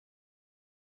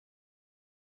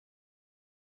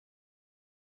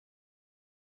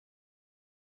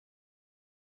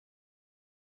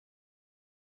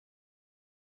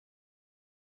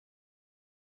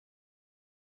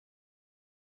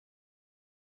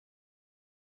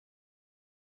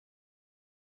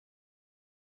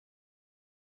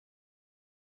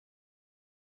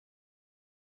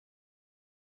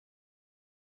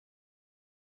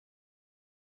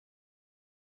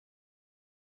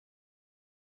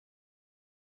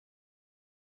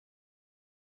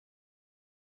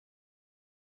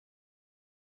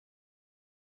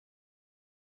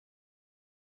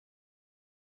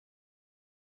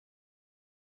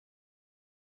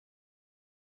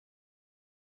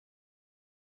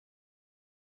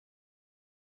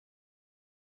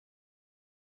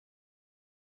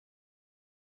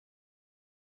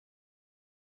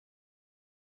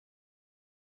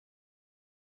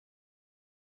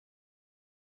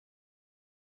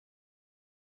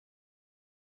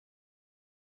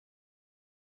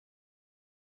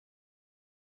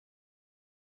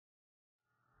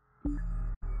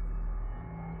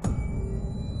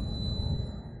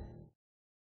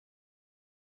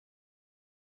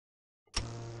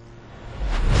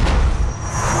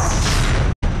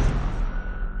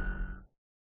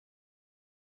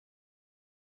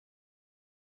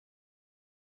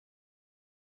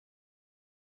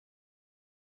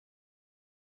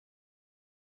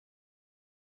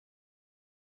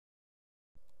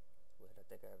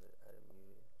think I have it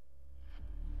muted.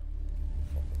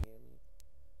 Fucking hear me?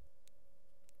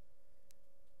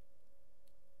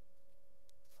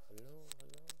 Hello,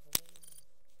 hello, hello.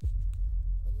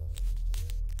 Hello, hello.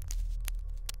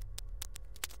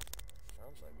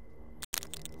 Sounds like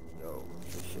yo,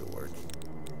 this shit working.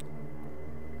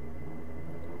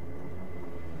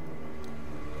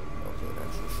 Okay,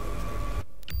 that's the same thing.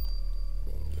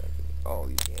 Oh,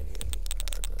 you can't hear me.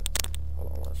 Alright, good.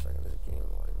 Hold on 1 second. This game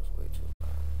volume is way too loud.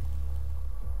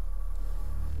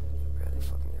 I barely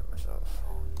fucking hear myself.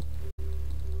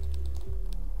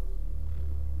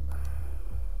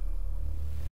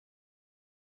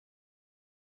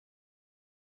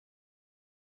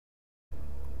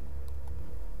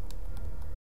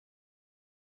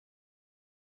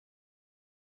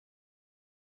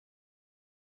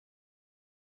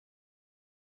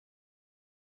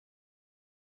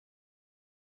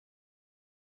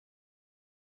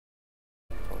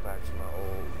 Go back to my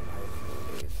old high school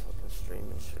days, fucking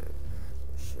streaming shit.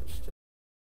 This shit's still.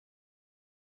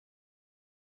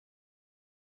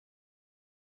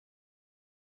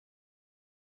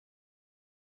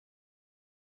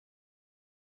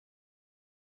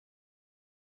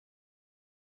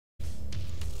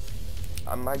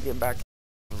 I might get back.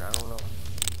 I don't know.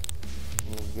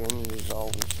 Gaming is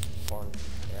always fun.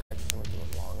 Yeah, I just went through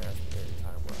a long ass period of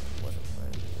time where I wasn't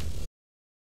playing.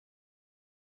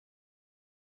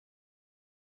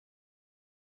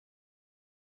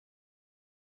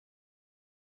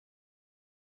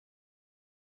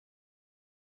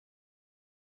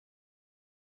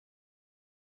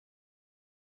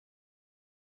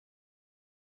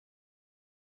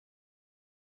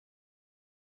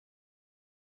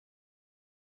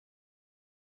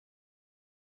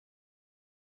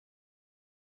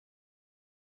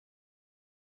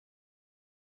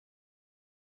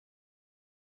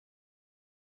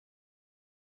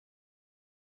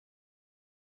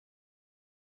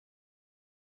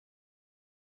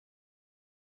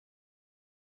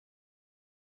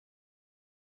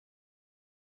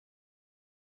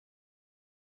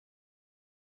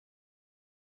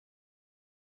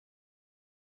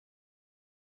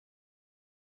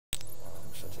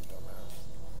 I'm such a dumbass.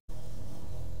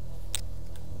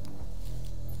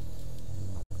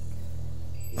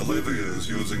 Olivia is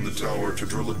using the tower to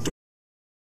drill a door.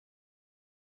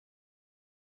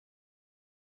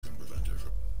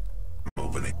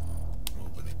 Opening.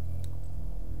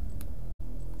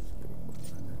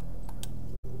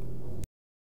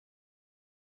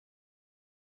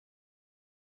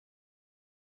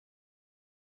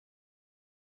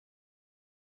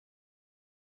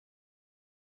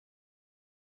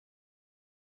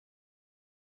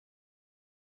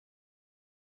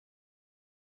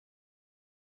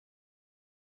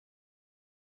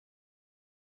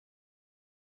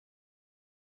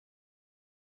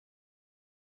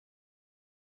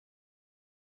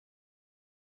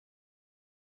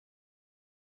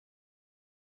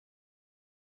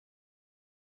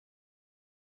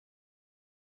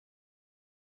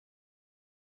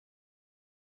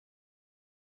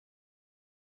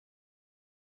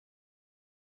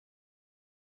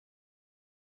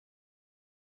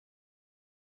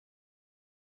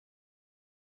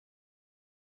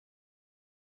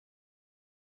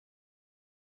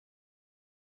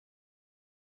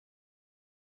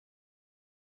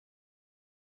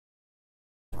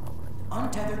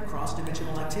 Untethered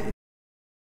cross-dimensional activity.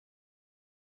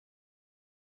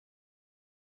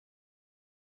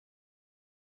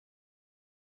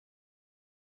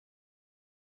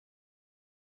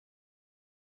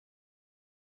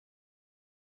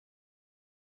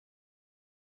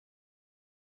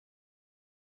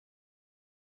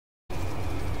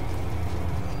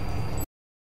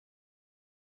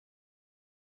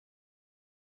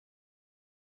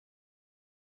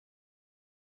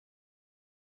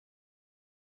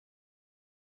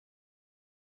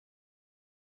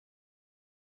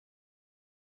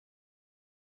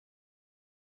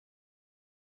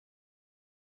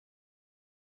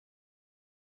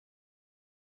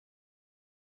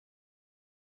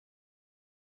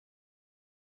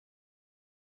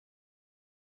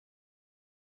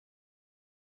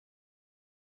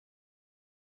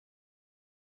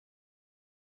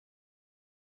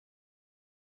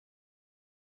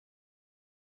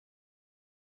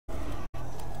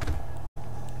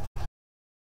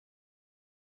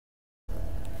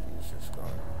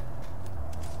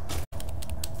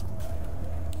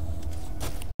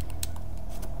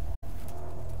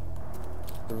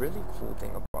 The really cool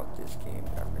thing about this game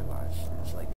that I realized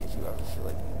is like if you ever feel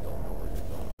like you don't know where you're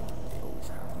going, they always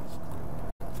have these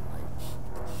lights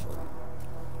that show you.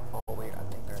 Oh wait, I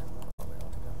think they're. Oh wait, I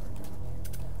don't think I'm purchasing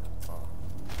the game.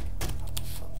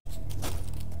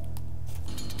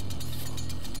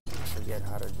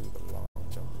 like how to do the long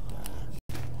jump dash.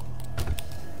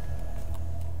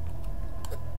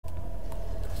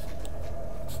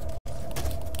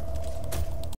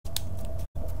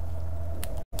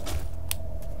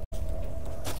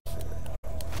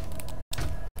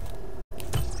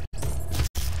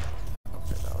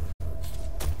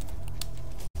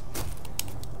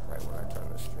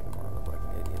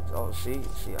 Oh, see,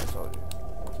 I told you.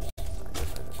 I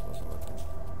guess I just wasn't looking.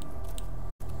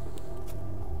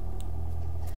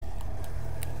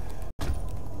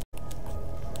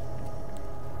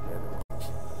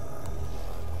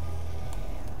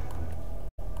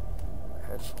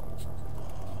 Headphones.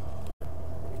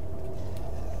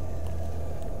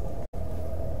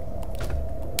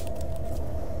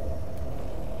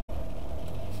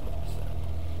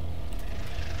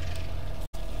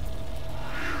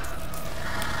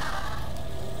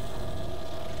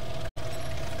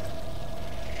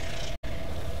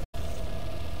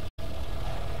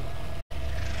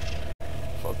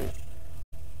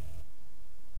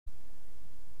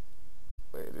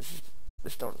 Wait,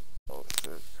 this don't. Oh,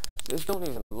 this don't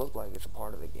even look like it's a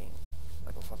part of the game.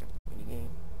 Like a fucking mini game.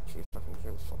 She fucking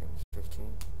kills fucking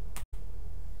 15.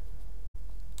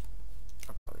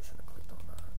 I probably shouldn't have clicked on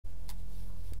that.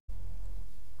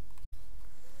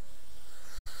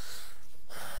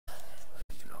 I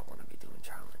do not want to be doing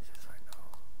challenges right now.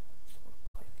 I just want to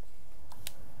play the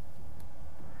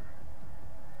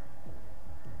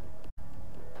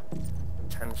game.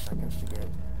 10 seconds to get.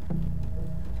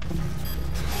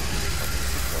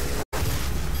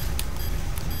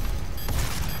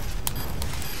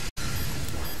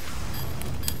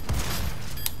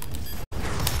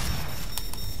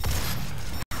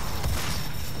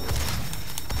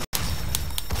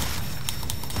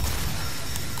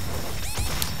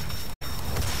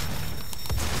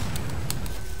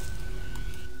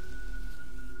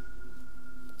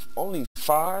 Only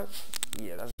 5?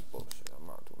 Yeah, that's bullshit. I'm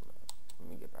not doing that. Let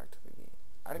me get back to the game.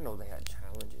 I didn't know they had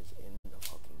challenges in the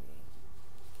fucking game.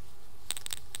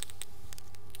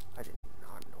 I did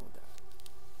not know that.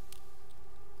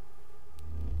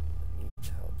 I need to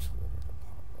tell Twitter to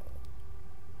pop up.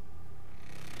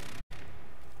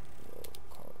 Yo,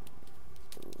 come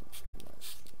through to my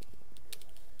stream.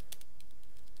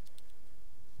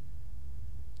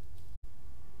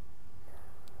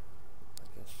 I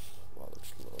guess while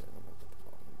it's loading, I'm gonna put the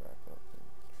volume back up and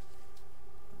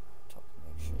talk to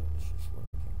make sure this is working.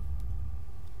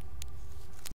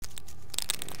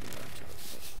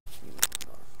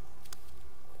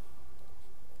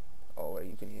 Oh wait,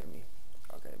 you can hear me.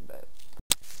 Okay, bet.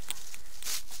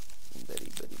 Betty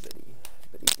boop.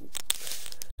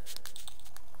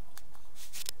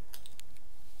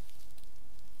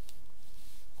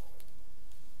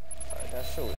 Alright, that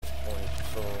show is point,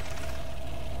 so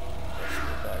let's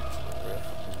get back to the real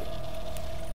fucking game.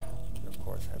 And of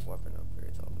course have weapon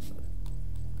upgrades all of a sudden.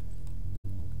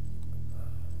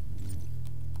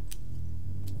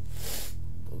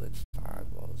 Bullets,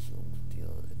 fireball, zoom,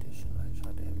 deal addition,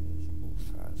 headshot damage, move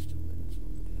fast to win,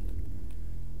 zoom in.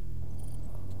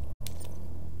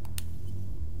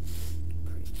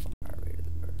 Increase fire rate of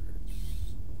the birds.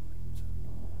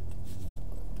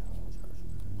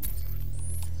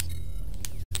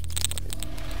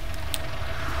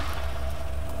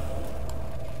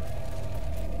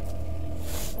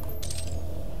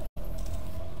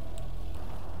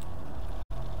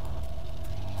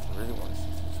 I really want to see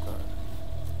this gun.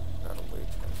 Gotta wait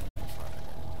till I can find it.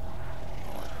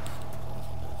 Oh, I can see both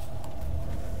of this.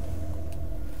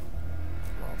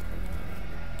 Well,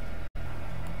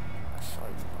 I saw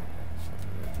you on that.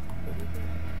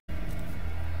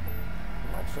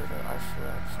 I'm not sure that I swear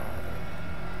I saw it.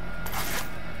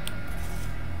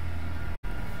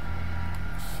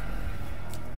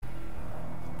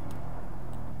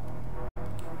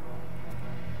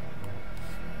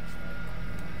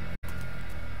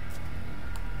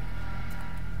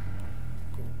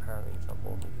 Apparently jump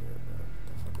over here, but what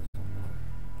the fuck is going on?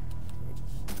 Let me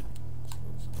just see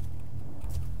something.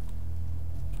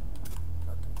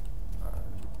 Nothing.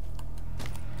 Alright.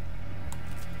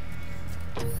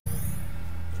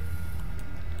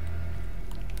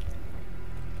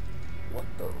 What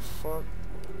the fuck?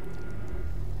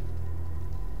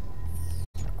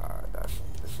 Alright,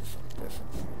 this is some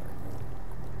different shit right here.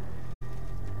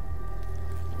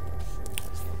 Yeah, shit,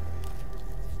 that's okay.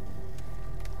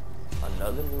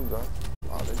 Another new gun?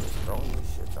 Oh, they're just throwing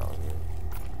these shits out here.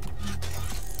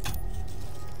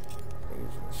 They're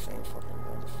using the same fucking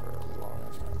guns for a long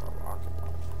ass time. A rocket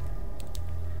launcher.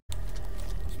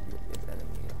 Must be a big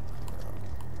enemy up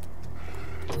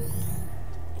there.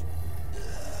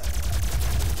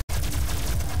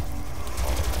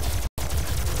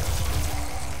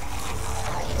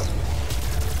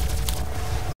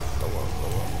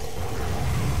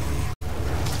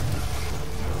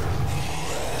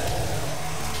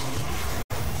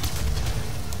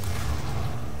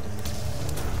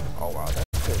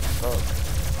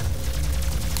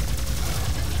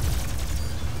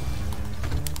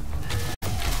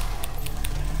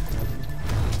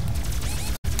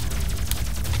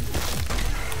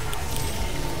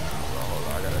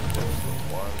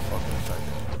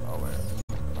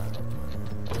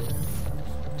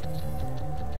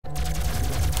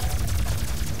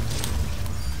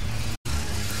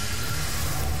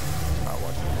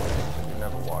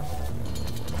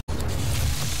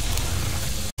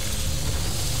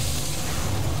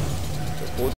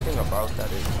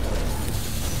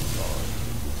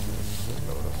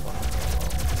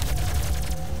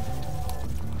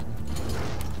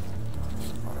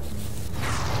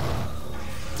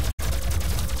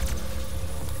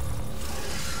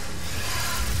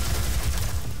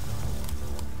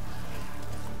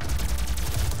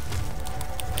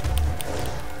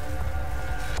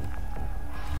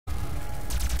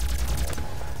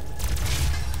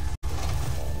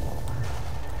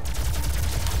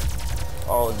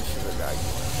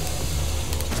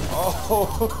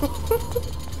 What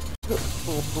the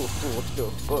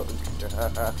fuck?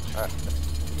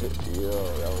 Yo,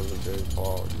 that was a big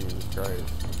fall, Jesus Christ.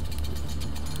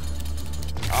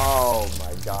 Oh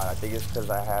my god, I think it's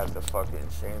because I had the fucking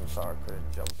chainsaw, I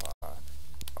couldn't jump high.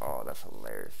 Oh, that's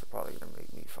hilarious. They're probably gonna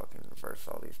make me fucking reverse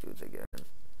all these dudes again.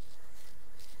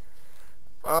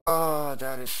 Oh,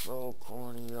 that is so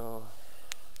corny, yo.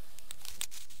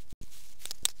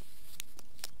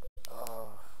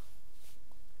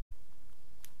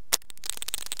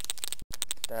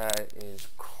 That is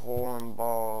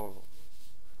cornball.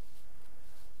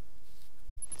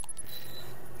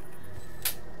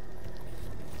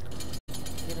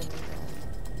 Kidding me?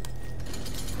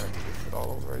 Try to do this shit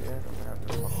all over again. I'm gonna have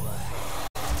to fuck myself.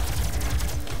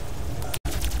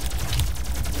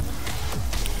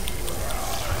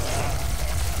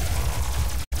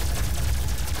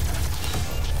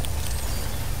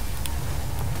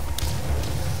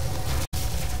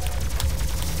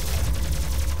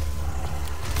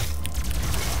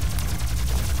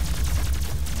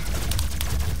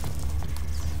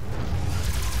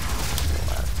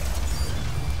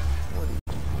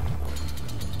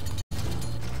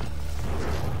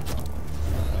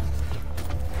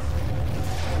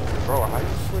 Bro, how you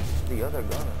switch to the other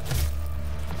gun?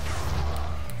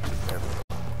 There we go.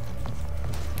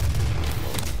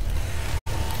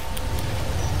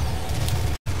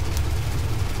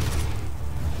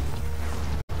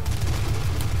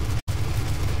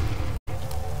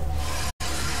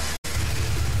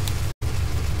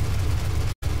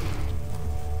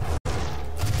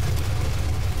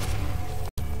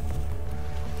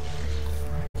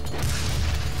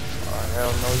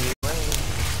 Hell no, you ain't.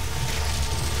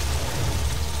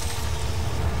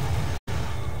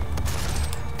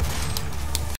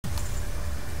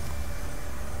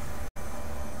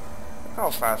 Look how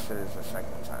fast it is the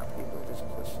second time. People just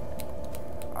push.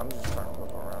 I'm just trying to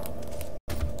look around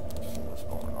and see what's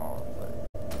going on, but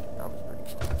that was pretty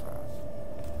fucking fast.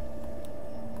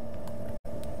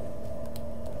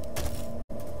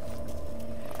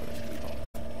 Alright, let's keep going.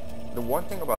 The one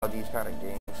thing about these kind of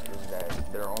games is that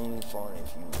they're only fun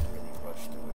if you really rush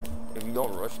through it. If you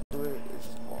don't rush through it, it's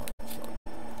just boring. So,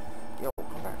 yo,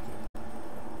 come back here.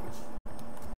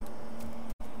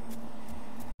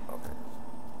 Okay.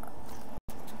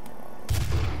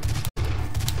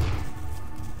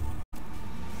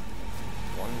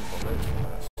 One bullet from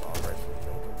an assault rifle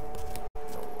killed him.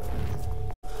 No way.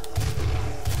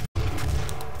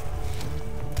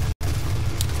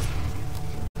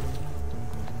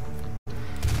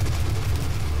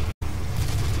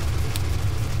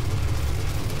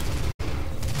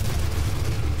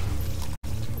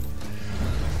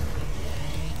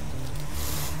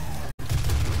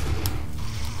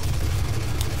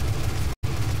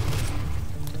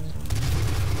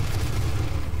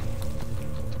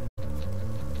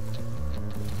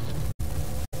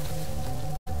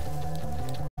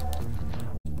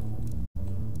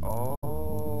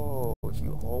 Oh, if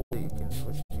you hold it, you can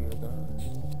switch to your guns.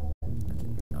 I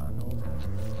did not know that.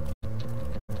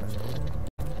 That's dope.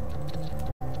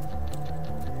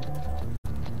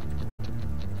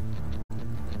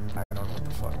 I don't know what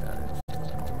the fuck that is. I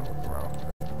don't want to look around.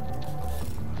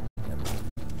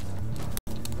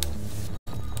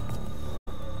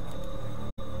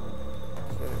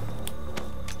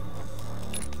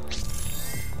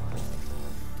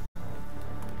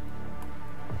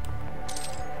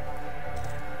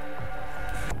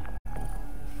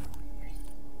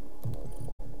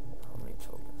 How many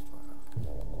tokens do I have?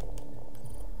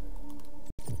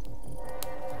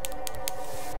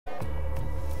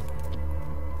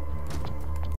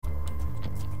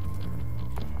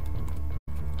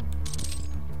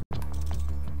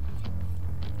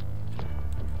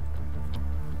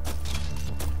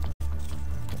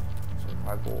 So if I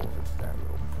go over to that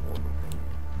little portal thing,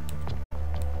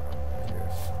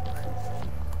 there's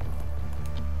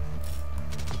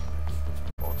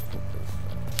multiple places I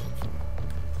can go to.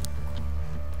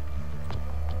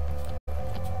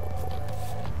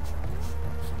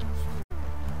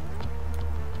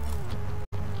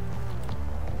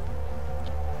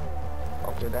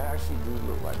 Okay, that actually do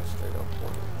look like a straight up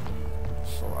portal.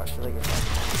 So I feel like if I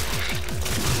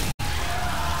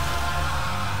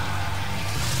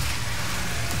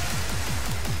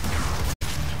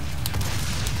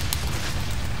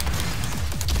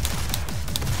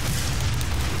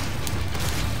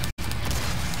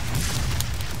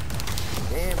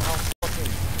damn, how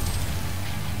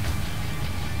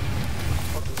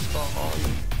fucking strong are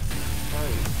you?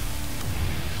 Hey.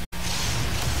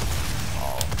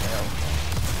 Oh, hell no.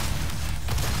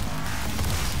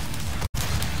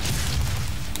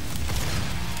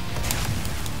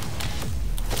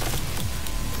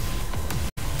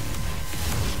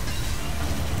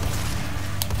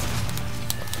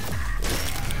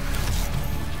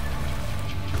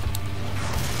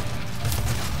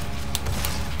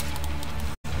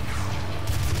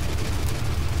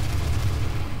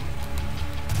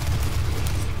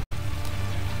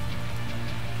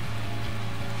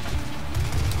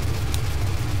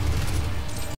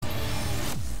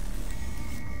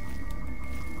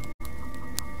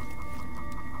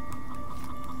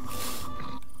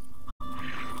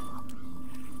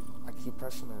 keep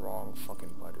pressing the wrong fucking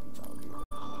buttons out here.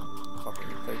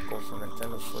 Fucking play go from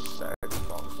Nintendo Switch to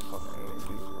Xbox to fucking A and B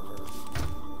reverse.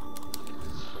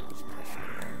 Always pressing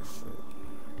the wrong shit.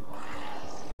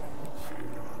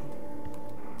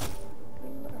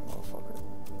 Look at that motherfucker.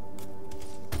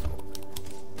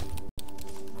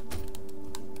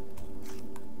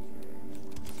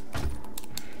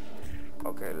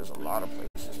 Okay, there's a lot of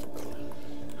places to go.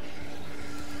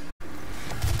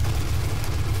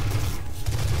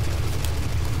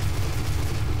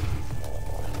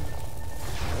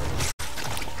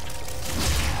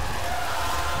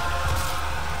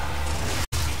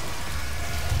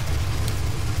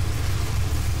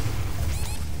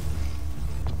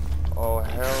 Oh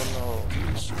hell no.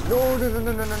 No, no, no,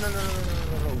 no, no, no, no, no, no, no,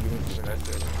 no, give me that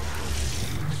shit.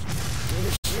 Give me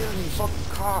the shield, you fucking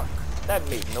cock. That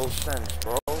made no sense,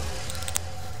 bro.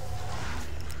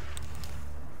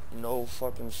 No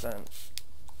fucking sense.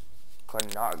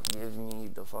 Could not give me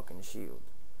the fucking shield.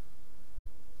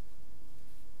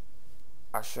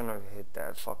 I shouldn't have hit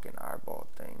that fucking eyeball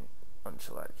thing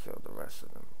until I killed the rest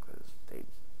of them, because they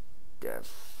def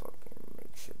fucking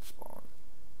make shit spawn.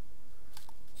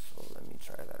 So let me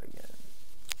try that again.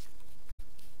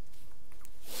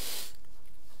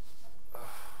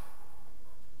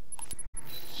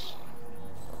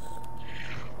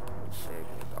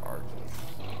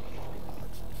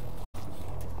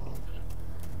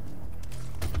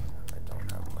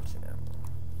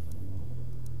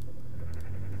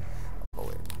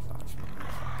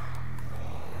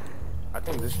 I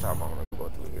think this time I'm gonna go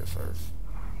through here first.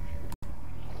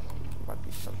 Might be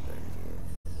something here.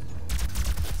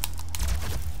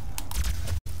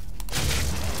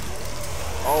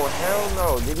 Oh hell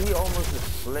no! Did he almost just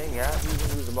fling at me when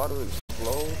he was about to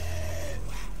explode?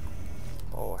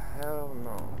 Oh hell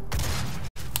no!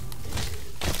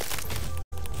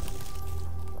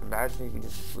 Imagine if you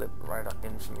just flipped right up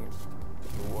into me.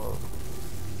 Whoa.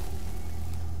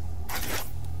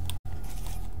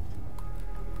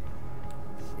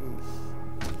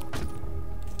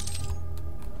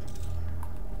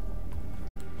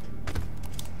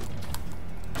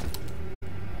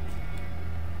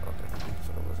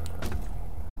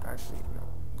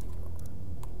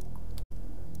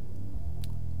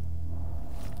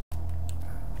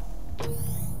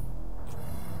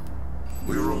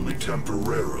 We're only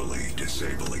temporarily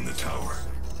disabling the tower.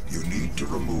 You need to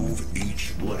remove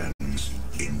each lens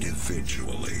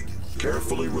individually.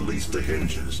 Carefully release the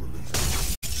hinges.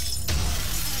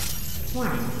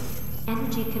 Warning.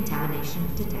 Energy contamination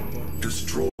detected.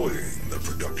 Destroying the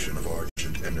production of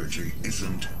Argent energy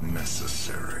isn't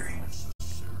necessary.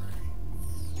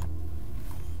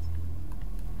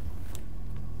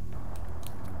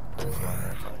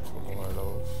 One of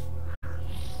those.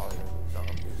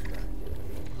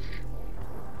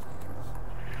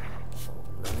 So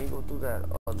let me go through that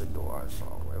other door I saw.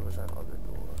 Where was that other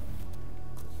door?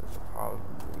 Because there's probably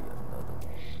another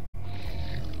one.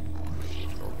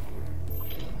 It's over here.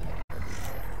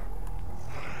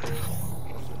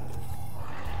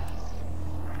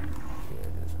 Yeah,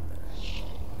 it is in there.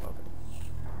 Okay.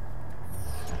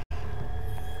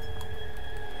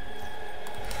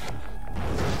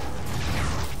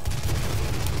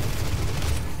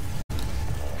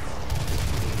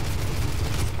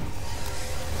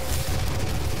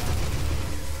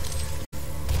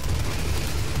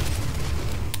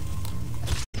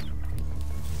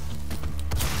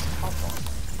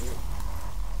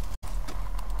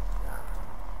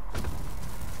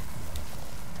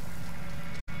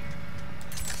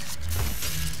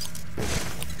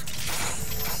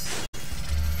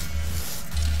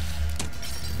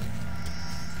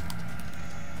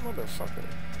 Motherfucker.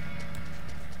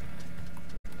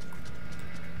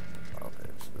 Okay,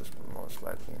 so this is most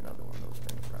likely another one of those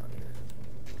things around here.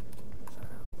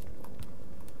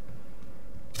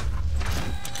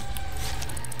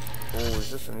 Oh, is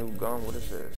this a new gun? What is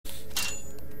this?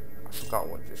 I forgot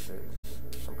what this is.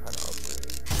 Some kind of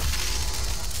upgrade.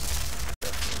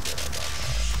 Definitely good about that.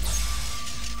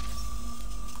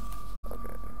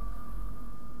 Okay.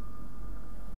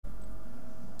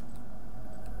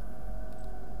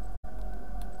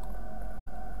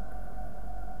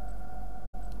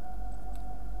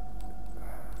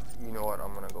 You know what?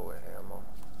 I'm gonna go with ammo.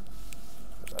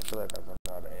 I feel like I run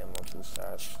out of ammo too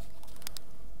fast.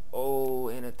 Oh,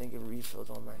 and I think it refills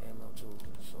on my ammo too.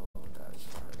 So that's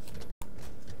fine.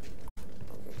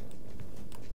 Okay.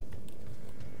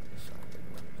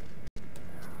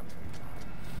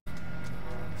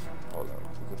 Hold on,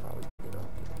 we could probably get up.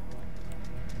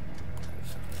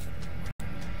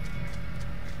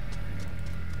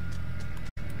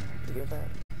 You get that?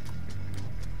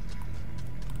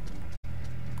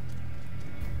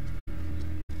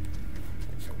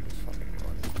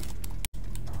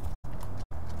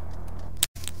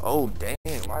 Oh dang,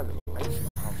 why the lights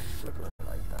not flickering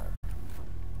like that?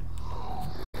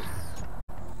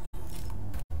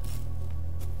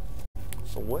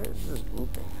 So what is this blue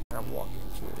thing? Can I walk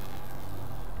into it?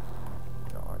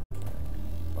 No, I can't.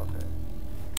 Okay.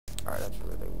 Alright, that's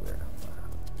really weird.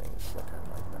 Things flickering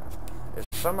like that. If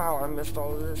somehow I missed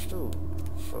all of this too.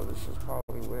 So this is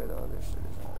probably where the other shit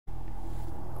is at.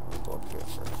 I'm gonna go up here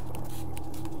first. I want to see if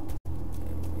this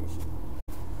animation.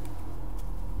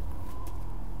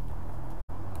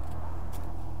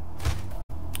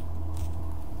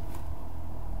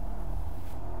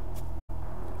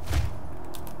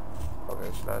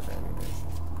 Okay, so that's ammunition.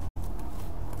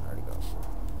 I already got some.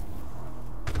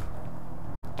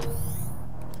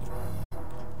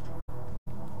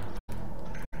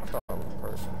 I thought I was a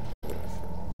person.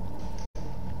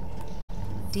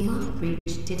 Demonic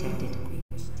breach detected.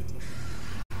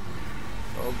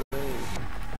 Oh, great.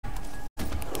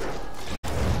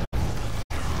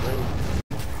 Great.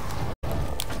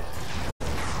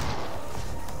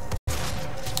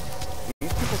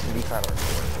 These people can be kind of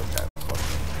annoying with that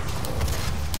fucking...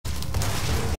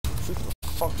 Shoot the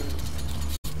fucking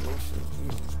explosive.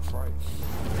 Jesus Christ.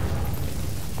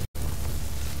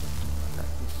 I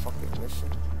keep fucking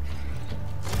missing.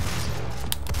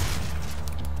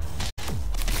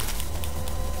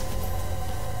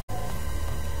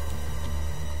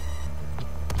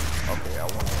 Okay, I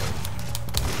want to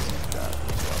use that.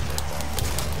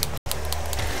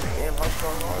 Damn, how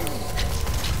strong are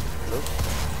you? Look.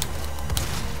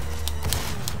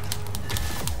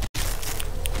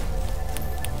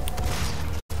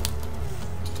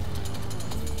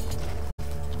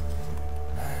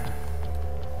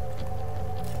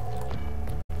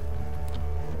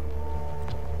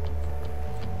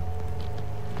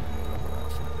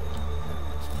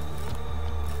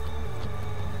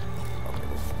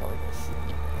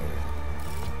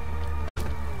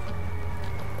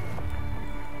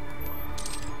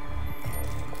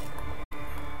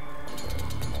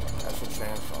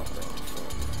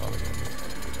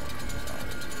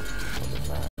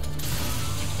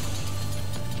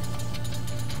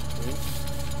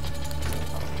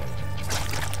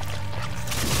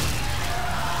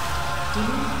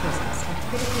 Demonic presence at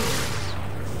critical rate.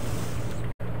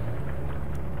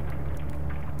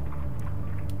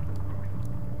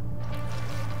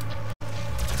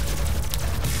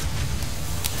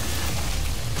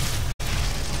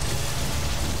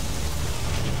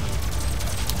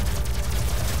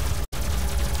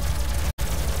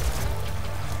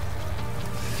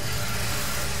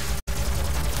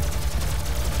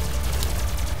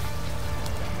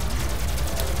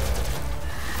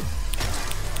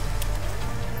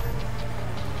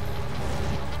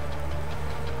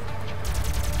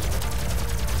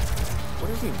 What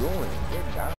is he doing? Get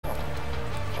down.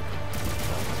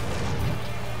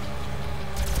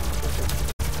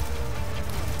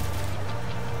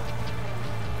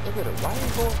 Look at it. Why are you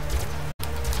going?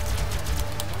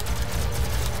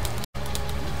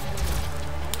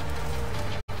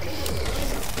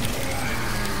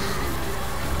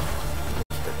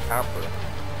 Mr. Copper.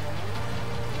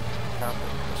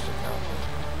 Mr. Copper.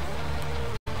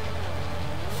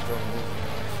 Still moving.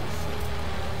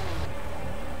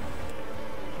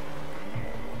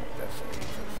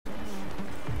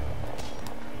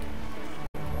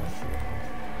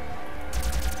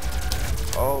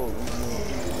 Oh,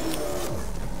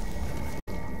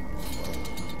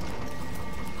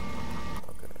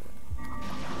 okay.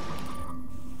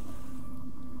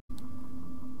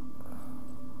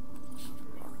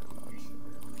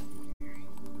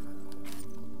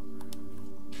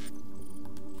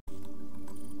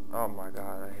 Oh my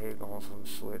god, I hate going from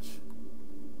Switch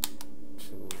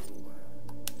to...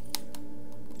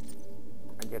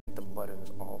 I get the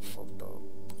buttons all fucked up.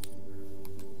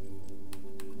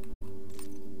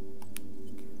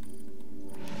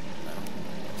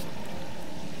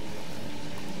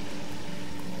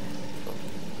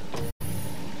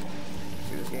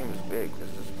 See, this game is big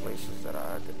because there's places that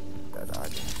I can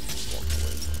walk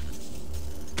away from.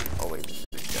 Oh wait, this is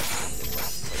definitely the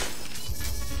right place.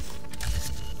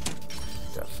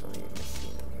 Definitely a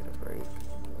machine and hit a break.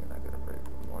 And I get a break.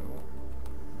 One more.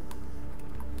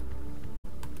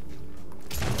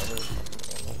 Another fucking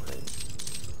ammo crate.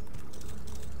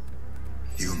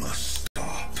 You must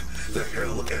stop. The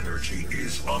hell energy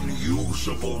is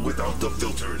unusable without the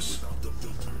filters.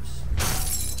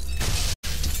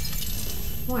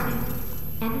 Warning.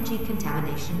 Energy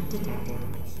contamination detected.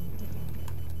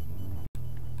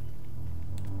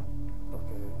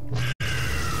 Okay.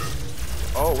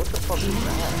 Oh, what the fuck is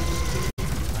that?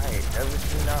 I ain't never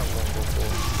seen that one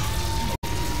before.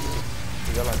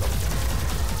 You got like a...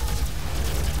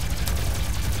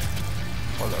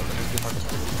 Hold on, let me see if I can.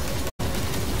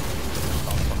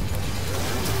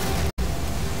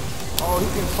 Oh, he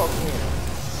can fuck me.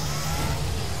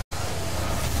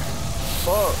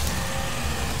 Fuck.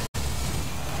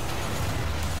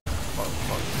 Fuck.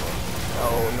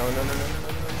 No.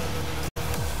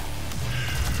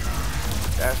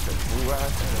 That's a blue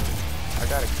ass enemy. I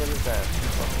gotta kill his ass. He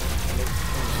fucking makes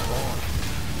him spawn.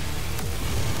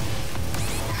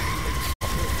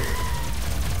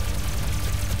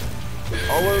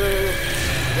 Oh, wait.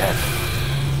 Yes.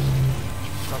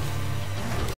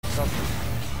 Something.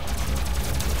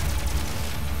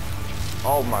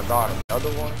 Oh my god,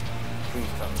 another one? Please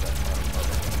tell me that's not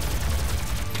another one.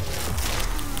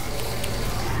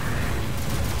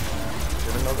 Is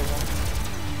it another one?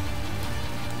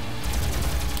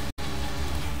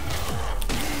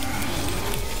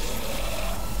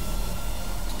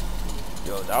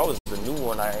 Yo, that was the new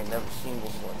one I ain't never seen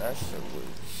before. That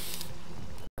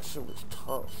shit was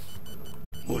tough.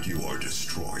 What you are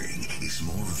destroying is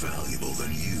more valuable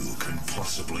than you can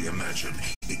possibly imagine.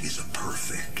 It is a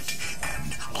perfect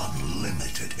and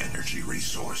unlimited energy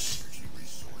resource.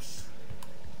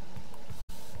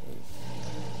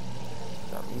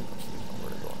 Got me confused on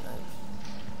where to go next.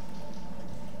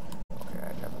 Okay,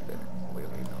 I've never been. Wait,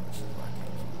 no, this is where I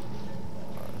came from.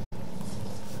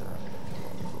 Shit, I've been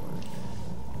along the doors.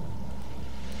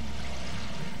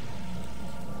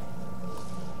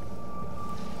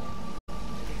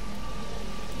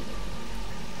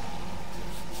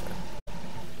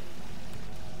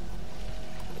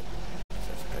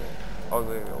 Oh,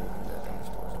 wait, that thing is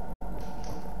doors open.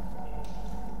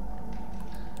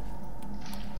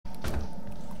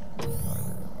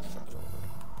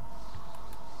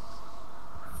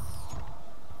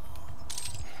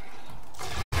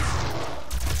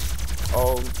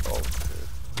 Oh, shit.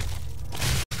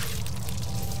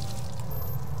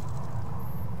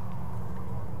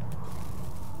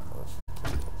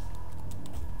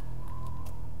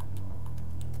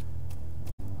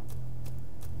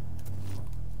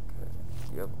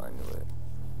 Yep, I knew it.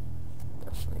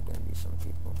 Definitely gonna be some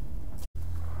people.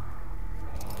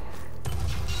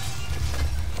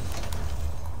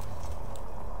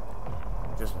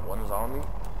 Just one zombie?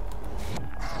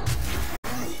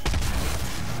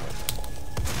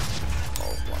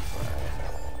 Oh, watch that.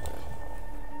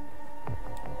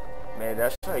 Man,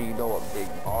 that's how you know a big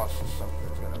boss or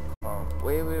something's gonna come.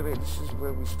 Wait, this is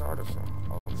where we started from.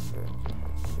 Oh shit.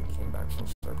 Shit came back from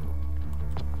circle.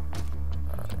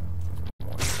 Alright.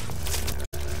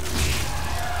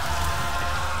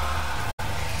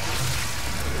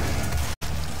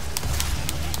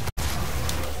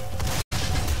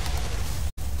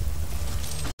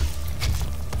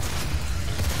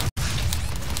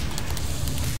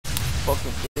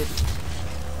 Fucking bitch.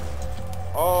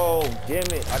 Oh, damn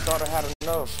it. I thought I had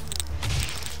enough.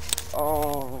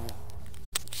 Oh.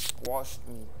 Squashed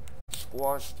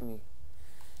me.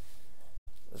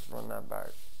 Let's run that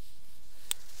back.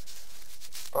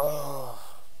 Oh.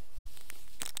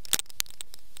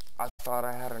 I thought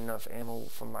I had enough ammo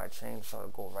from my chainsaw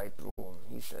to go right through him.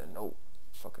 He said nope.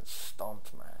 Fucking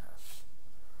stomped my ass.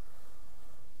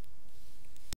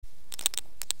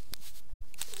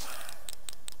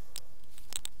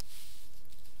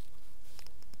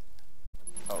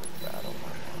 Oh, God, oh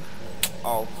my God.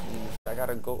 Oh, please. I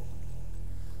gotta go.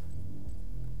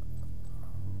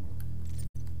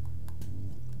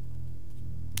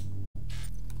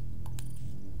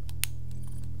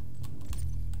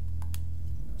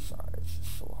 Sorry, it's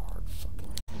just so hard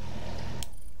fucking.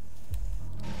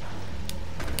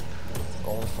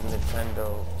 Going from Nintendo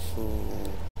to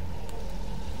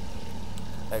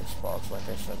Xbox, like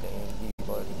I said, the A and B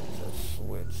button just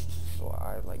switched, so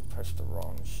I like pressed the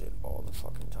wrong shit all the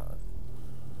fucking time.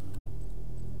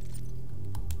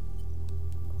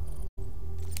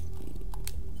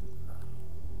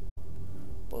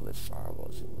 Bullets,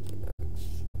 fireballs, it was the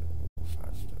X,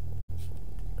 faster,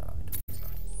 denied.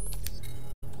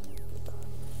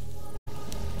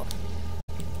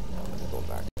 Now let me go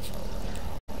back to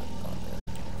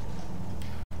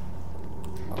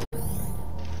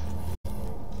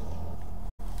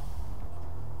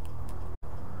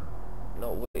no,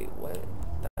 wait, what?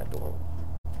 That door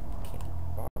can't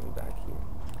brought me back here.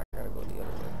 I gotta go the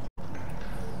other way.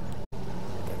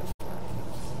 Yeah, that's fine.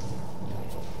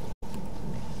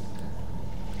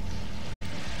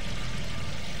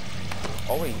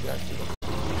 Oh wait, you actually go.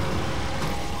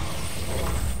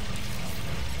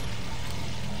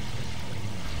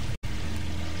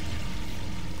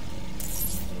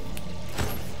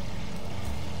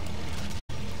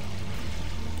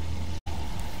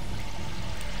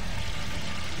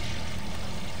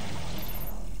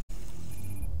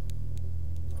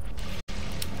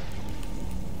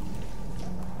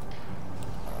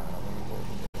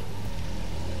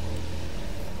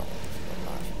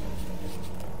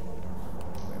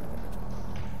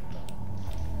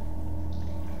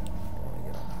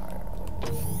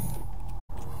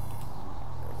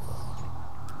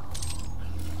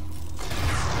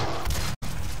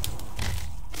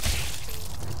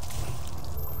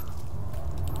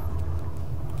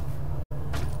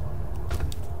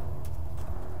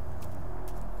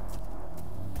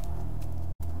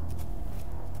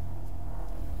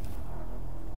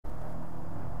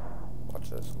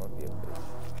 access might be a bitch.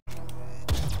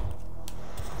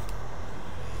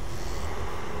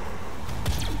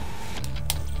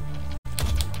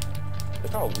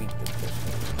 Look how weak this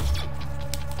pistol is.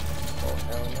 Oh,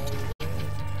 hell no.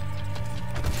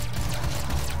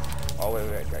 Oh, wait,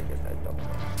 I gotta get that double.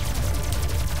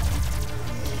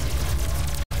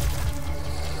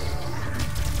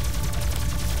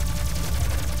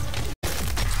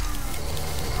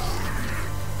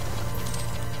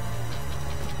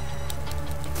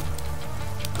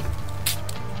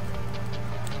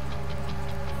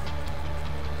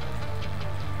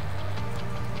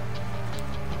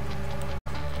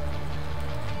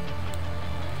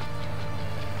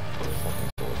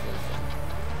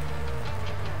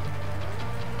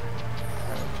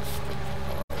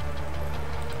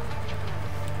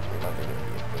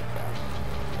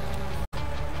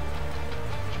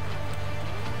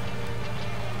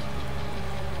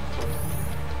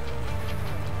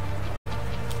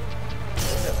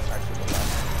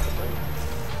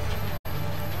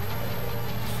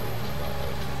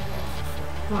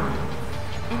 Warning.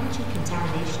 Energy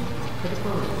contamination at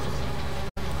critical levels.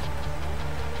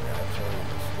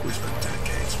 We spent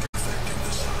decades perfecting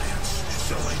the science,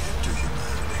 selling it to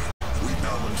humanity. We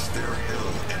balanced their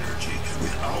hell energy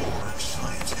with our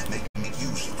science, making it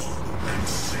usable and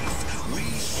safe. We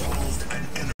solved an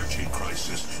energy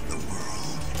crisis the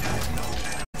world had no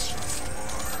answer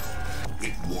for.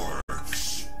 It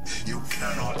works. You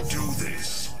cannot do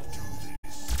this.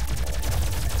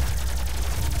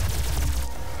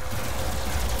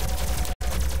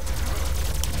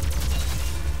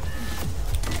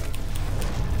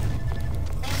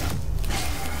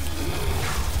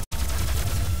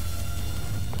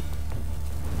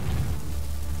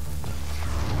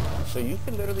 So you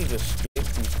can literally just skip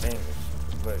these things,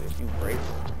 but if you break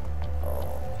them,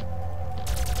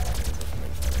 it just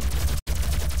makes them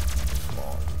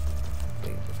small.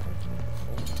 Wait, this makes me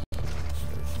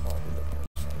so small to look at.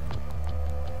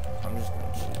 I'm just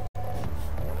gonna keep running.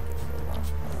 I wanna get to the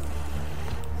last part.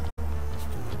 Let's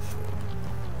do this shit.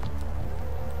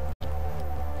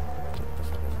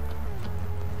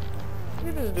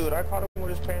 Look at this dude, I caught him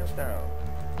with his pants down.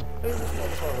 Look at this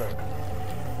motherfucker.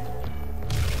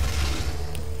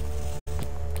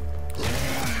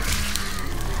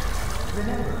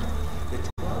 Remember, the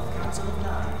 12 Council of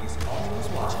Nine is always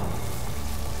watching you.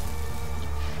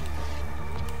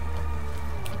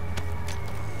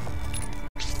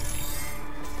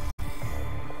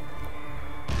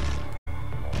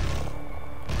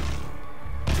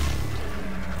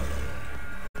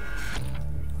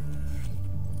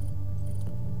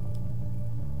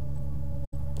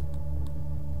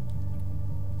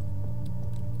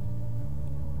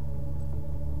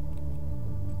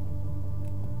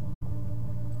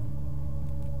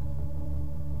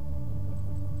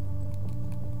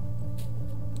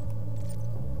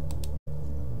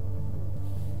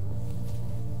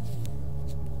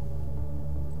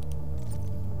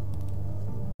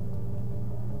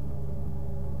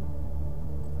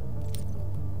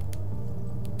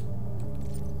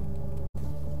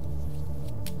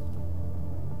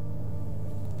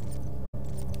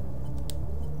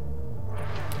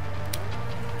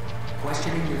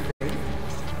 Questioning your faith?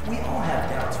 We all have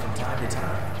doubts from time to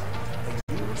time.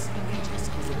 And yours and Aegis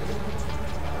is available to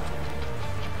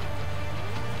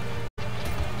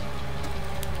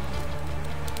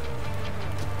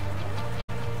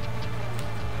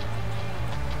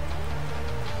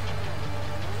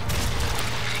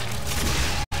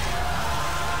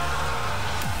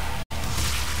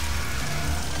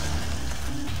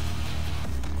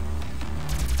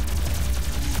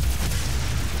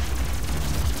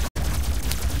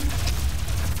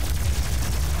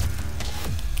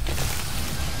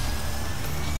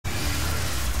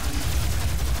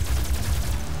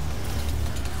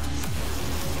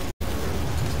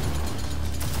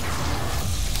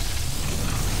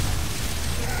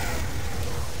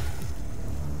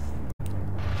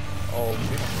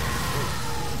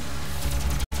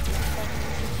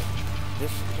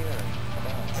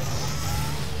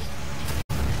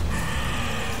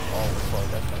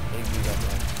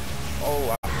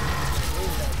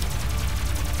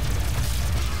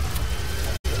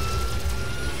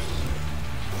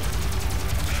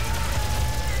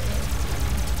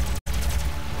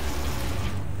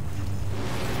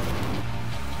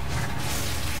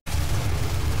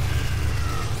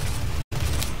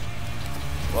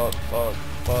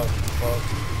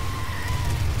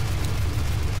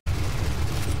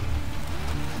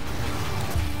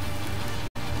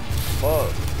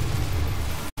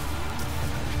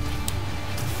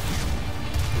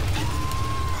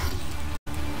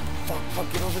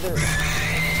Fuck, get over there.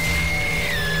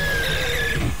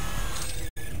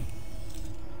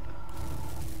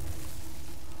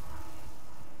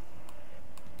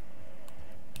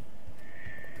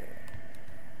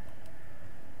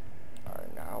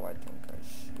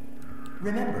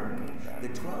 Remember, the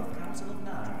 12th Council of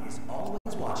Nine is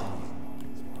always watching you.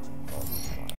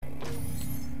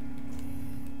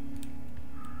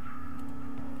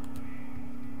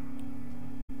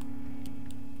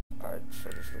 Alright, so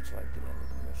this looks like the end of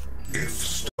the mission. If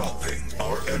stopping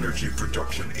our energy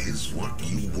production is what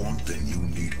you want, then you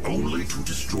need only to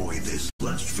destroy this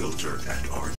blast filter, and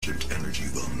Argent energy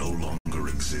will no longer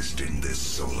exist in this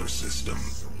solar system.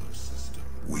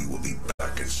 We will be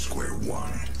back at square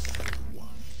one.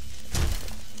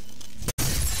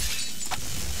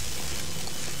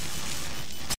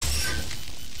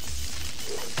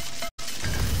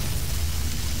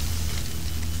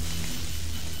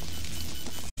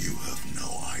 You have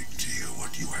no idea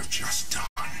what you have just done.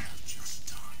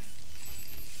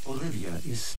 Olivia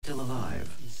is still alive.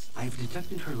 I've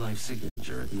detected her life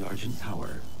signature at the Argent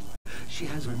Tower. She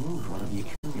has removed one of the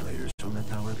accumulators from the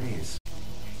tower base.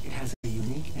 It has a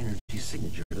unique energy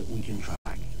signature that we can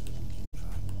track.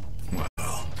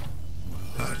 Well,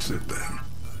 that's it then.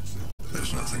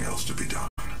 There's nothing else to be done.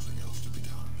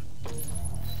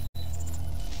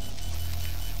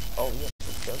 Oh, yeah,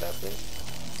 let's kill that bitch.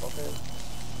 Okay.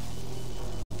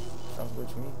 Sounds good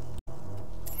to me.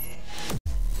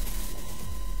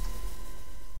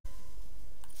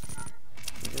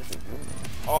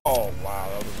 Oh, wow,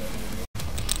 that was amazing.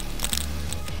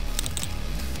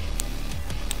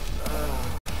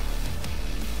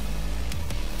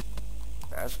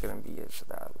 That's gonna be it for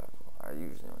that level. I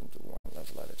usually only do one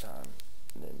level at a time,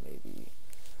 and then maybe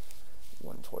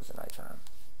one towards the nighttime.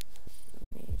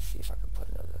 Let me see if I can put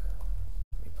another.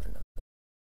 Let me put another.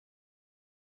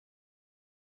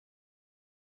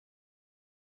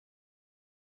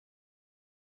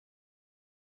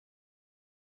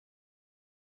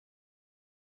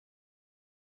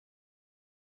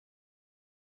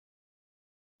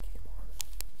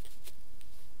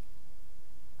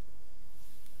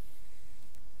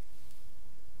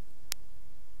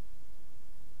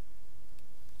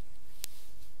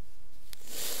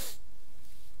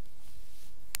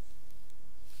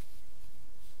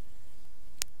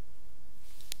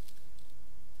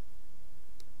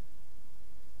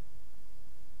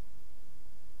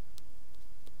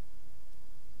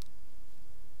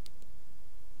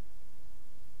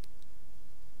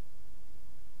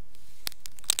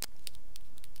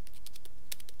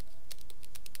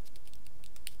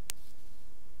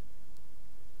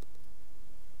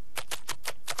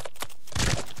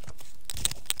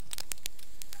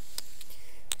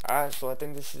 Alright, so I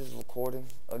think this shit is recording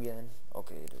again.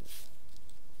 Okay, it is.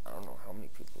 I don't know how many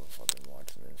people have fucking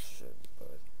watching this shit,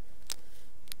 but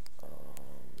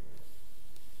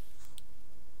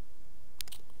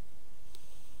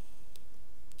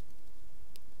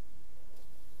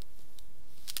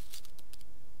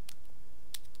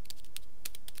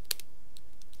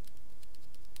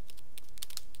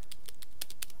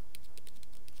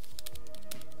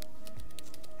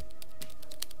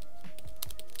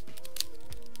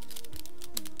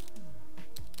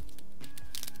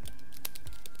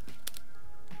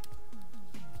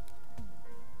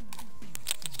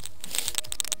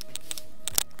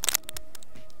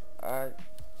alright.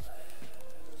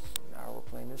 So now we're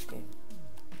playing this game.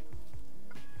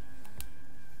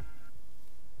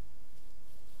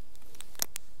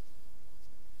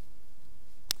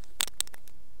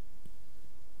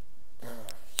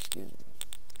 Excuse me.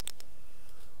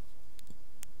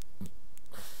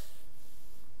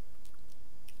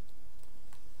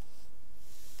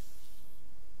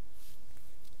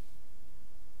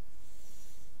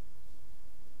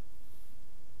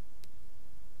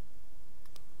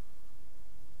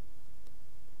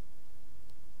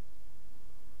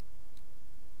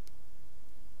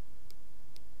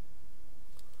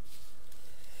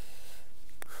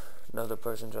 Another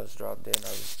person just dropped in. I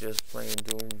was just playing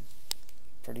Doom.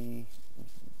 Pretty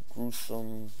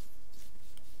gruesome.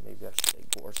 Maybe I should say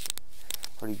gorgeous.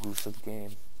 Pretty gruesome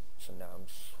game. So now I'm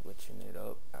switching it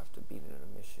up after beating a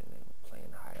mission and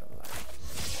playing High on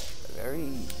Life. A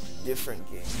very different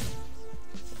game.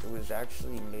 It was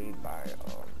actually made by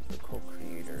the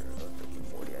co-creator of Rick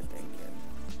and Morty, I think, and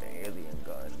the alien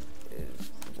gun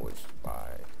is voiced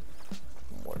by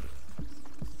Morty.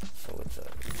 So it's a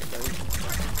very...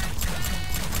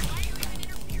 Why are you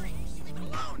interfering? Leave it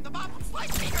alone! The mob will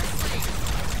slice me your sleep!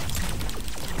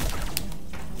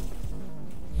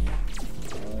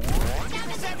 Now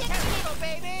this is the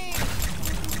baby!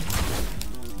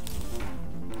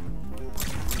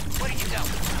 What did you do?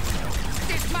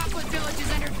 This Mopwood village is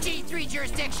under D3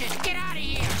 jurisdiction! Get out of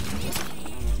here!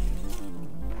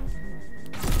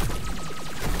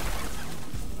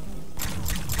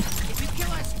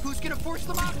 Who's gonna force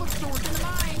the Mopwood swords in the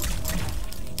mines?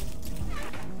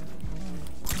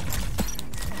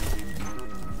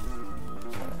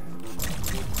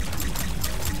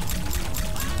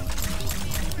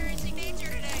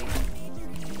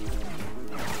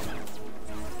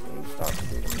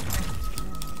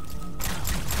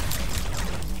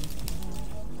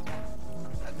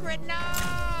 ridden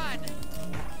on!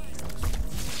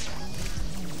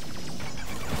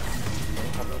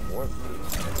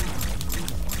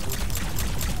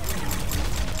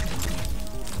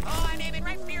 Oh, I'm aiming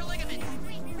right for your ligament.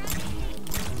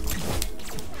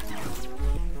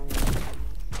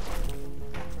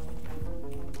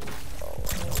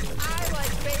 I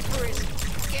like vaporous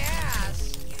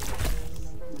gas.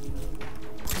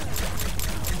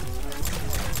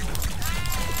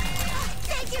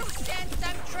 Thank you, Sense.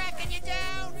 I'm tracking you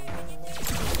down.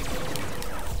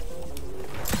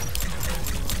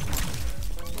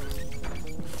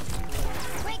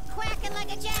 Quit quacking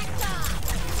like a jackdaw.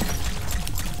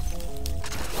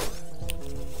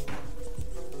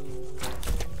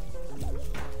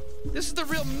 This is the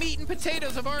real meat and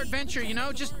potatoes of our adventure, you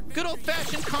know? Just good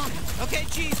old-fashioned Okay,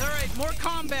 geez, all right, more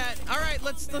combat. All right,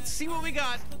 let's see what we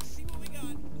got.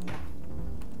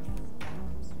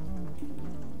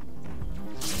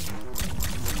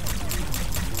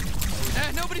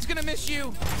 Nobody's gonna miss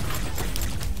you.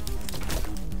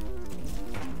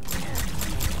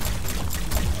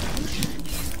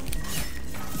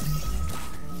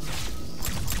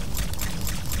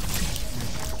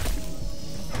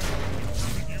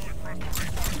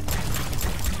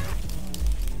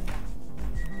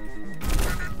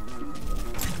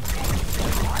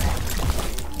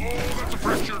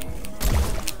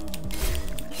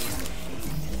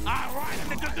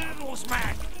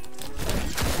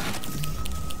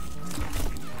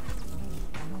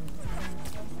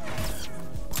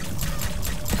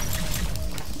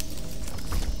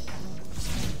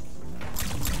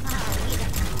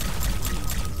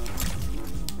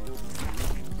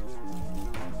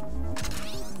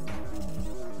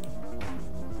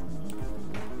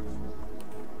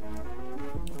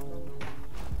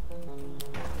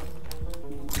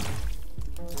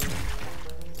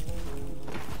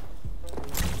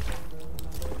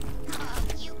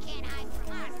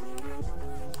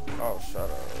 Oh, shut up.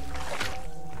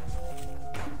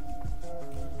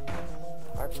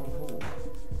 Hide from who?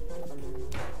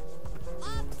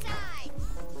 Offside.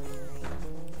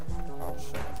 Oh,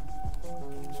 shut up.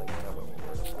 It's like telling me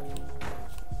where the fuck he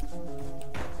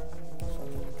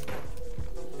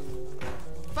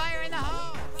is. Fire in the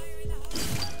hole.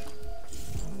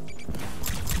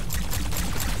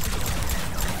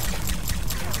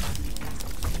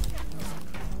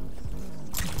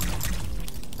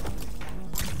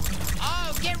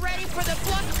 Get ready for the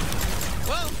blood.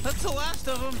 Well, that's the last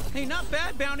of them. Hey, not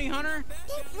bad, bounty hunter.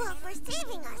 Thank you all for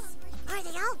saving us. Are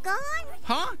they all gone?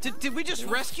 Huh? Did we just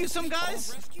rescue some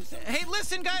guys? Hey,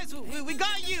 listen, guys, we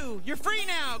got you. You're free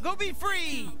now. Go be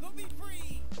free.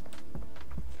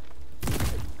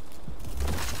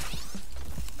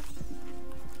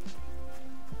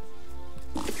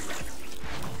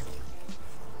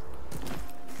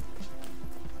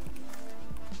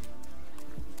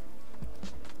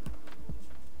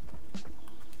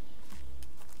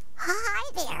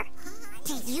 Hi there.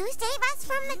 Did you save us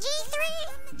from the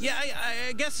G3? Yeah,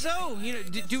 I guess so. You know,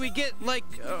 do we get, like,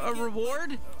 a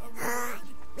reward?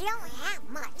 We don't have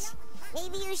much.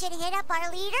 Maybe you should hit up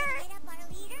our leader?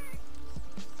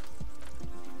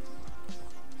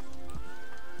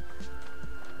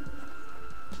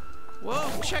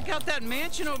 Whoa, check out that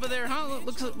mansion over there, huh?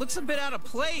 Looks a bit out of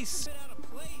place.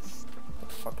 What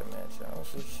the fucking mansion? I don't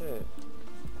see shit.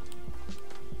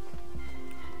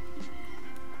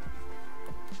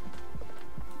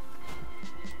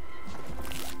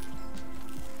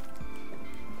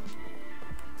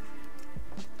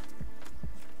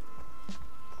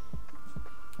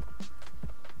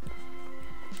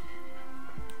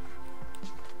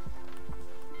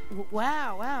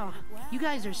 Wow. You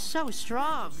guys are so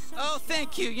strong. Oh,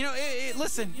 thank you. You know,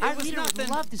 listen, Our it was leader nothing. would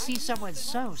love to see someone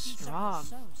so strong.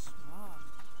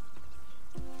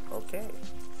 Okay.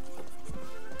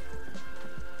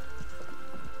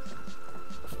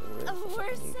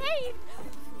 We're safe.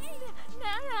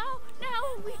 Now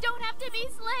we don't have to be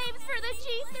slaves for the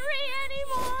G3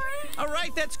 anymore. All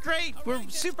right, that's great. We're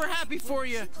super happy for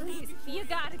you. Please, you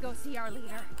gotta go see our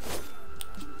leader.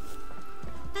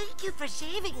 Thank you for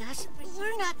saving us.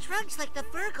 We're not drugs like the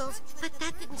Virgils, but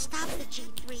that didn't stop the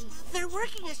G3. They're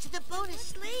working us to the bone as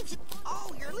slaves.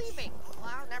 Oh, you're leaving.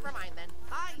 Well, never mind then.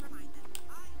 Bye.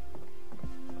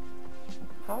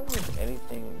 How is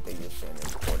anything that you're saying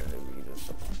important to you just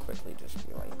so quickly just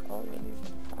be like, oh, yeah,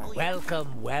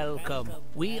 Welcome.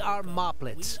 We are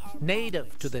Moplets,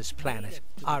 native to this planet.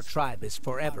 Our tribe is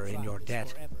forever in your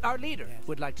debt. Our leader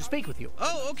would like to speak with you.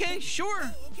 Oh, okay,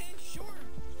 sure.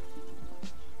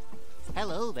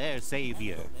 Hello there,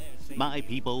 Savior. My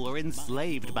people were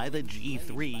enslaved by the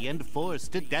G3 and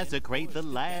forced to desecrate the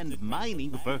land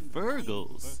mining for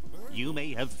Fergals. You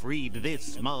may have freed this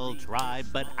small tribe,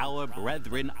 but our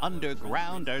brethren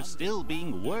underground are still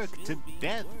being worked to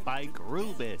death by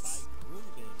Krubis.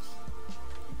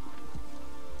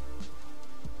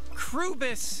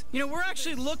 Krubis? You know, we're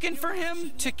actually looking for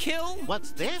him to kill?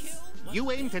 What's this?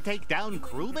 You aim to take down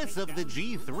Krubis of the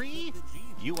G3?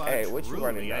 You are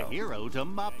truly a hero to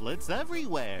Moplets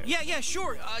everywhere. Yeah,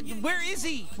 sure. Where is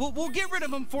he? We'll get rid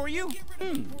of him for you.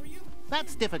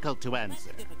 That's difficult to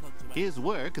answer. His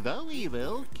work, though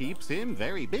evil, keeps him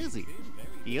very busy.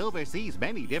 He oversees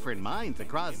many different mines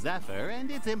across Zephyr,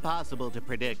 and it's impossible to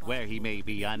predict where he may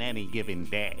be on any given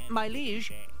day. My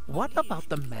liege, what about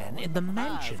the man in the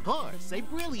mansion? Of course, a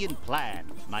brilliant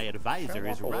plan. My advisor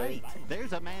is right.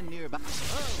 There's a man nearby. Oh,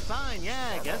 fine,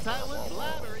 yeah, guess I was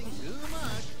blabbering too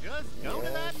much. Just go to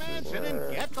that mansion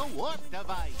and get the warp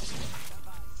device.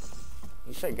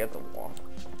 You said get the warp?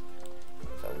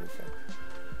 Is that what you said?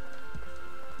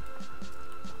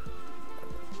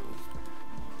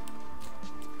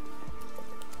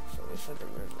 So they said the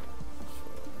river.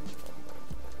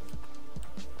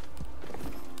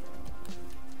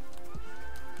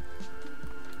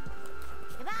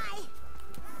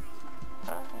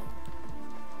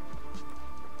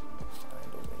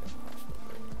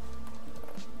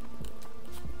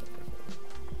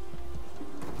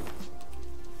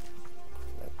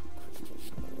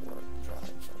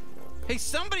 Hey,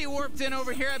 somebody warped in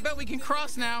over here. I bet we can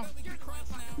cross now.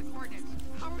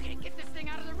 How are we gonna get this thing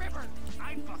out of the river?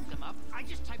 I fucked them up. I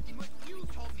just typed in what you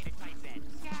told me to type in.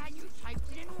 Yeah, you typed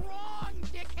it in wrong,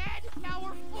 dickhead. Now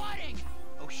we're flooding.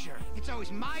 Oh, sure. It's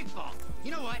always my fault.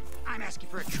 You know what? I'm asking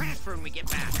for a transfer when we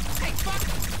get back. Hey, fuck!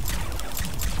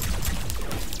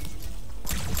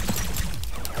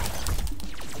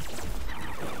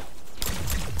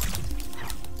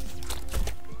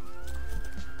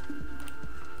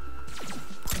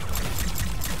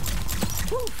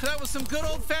 Whew, that was some good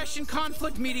old-fashioned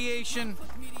conflict mediation.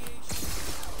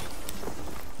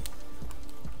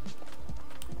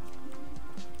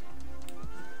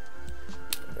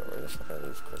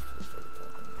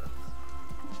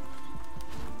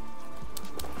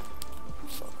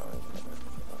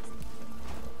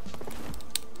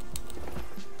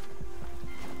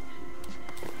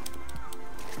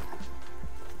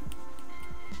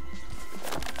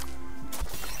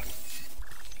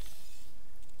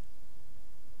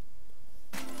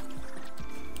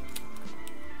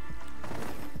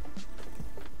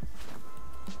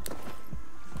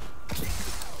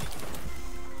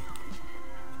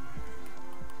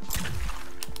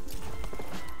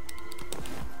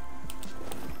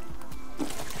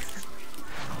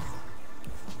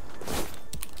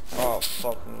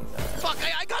 Fuck,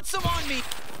 I got some on me!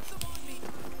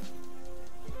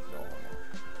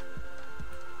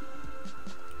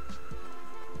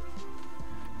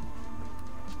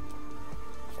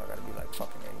 So I gotta be like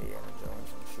fucking Indiana Jones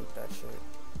and shoot that shit.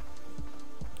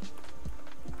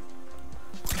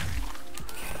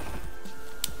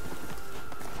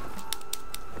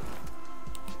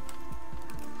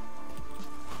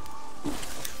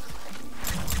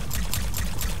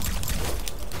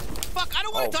 I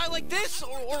don't want to die like this,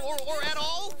 or at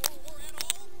all.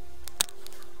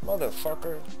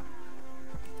 Motherfucker.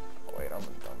 Oh, wait, I'm a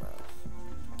dumbass.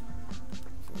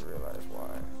 You realize why.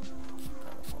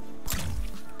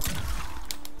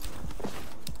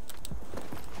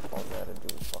 All you had to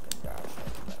do is fucking dash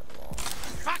like that long.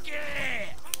 Fuck yeah!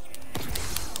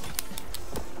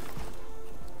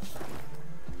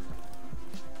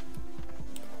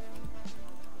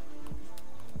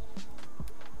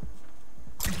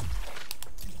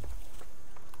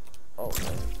 Oh,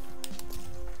 man.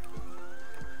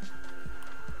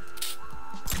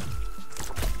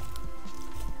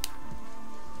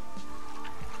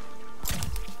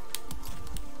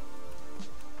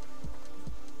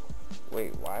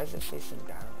 Wait, why is it facing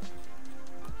down?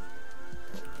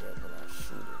 Don't get when I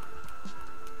shoot it.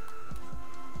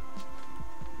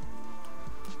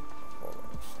 Hold on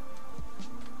a second.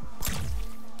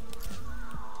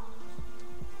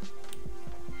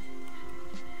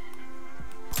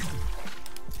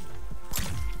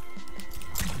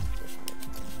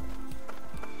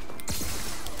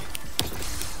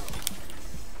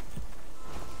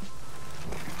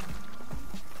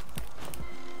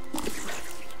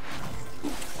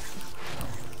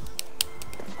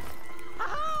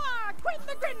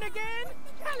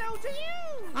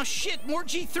 Oh shit, more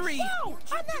G3! No,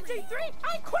 I'm not G3!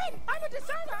 I quit! I'm a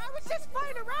deserter! I was just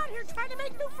flying around here trying to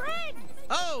make new friends!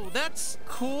 Oh, that's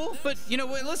cool, but you know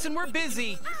what, listen, we're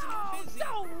busy. Oh,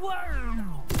 don't worry!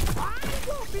 I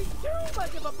won't be too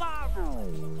much of a bother.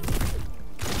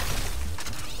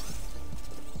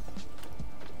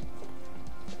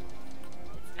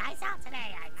 It's nice out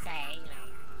today, I'd say.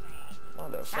 Oh,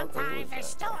 the fuck Sometimes was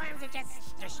there's that? storms that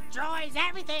just destroys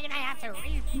everything and I have to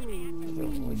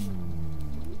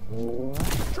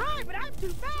Try, but I'm too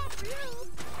fast for you.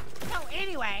 So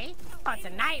anyway, it's a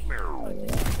nightmare.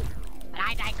 But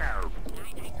I digress.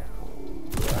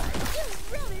 You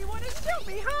really want to shoot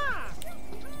me, huh?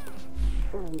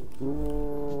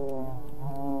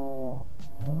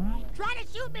 Try to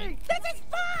shoot me! This is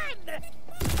fun!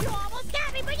 You almost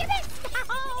got me, but you missed!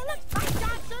 Oh, look, I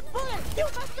dodged your bullet! You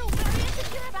must feel very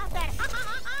insecure about that! Ha ha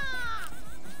ha ha!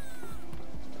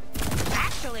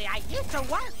 Actually, I used to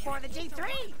work for the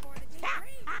G3!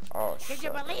 Oh, Did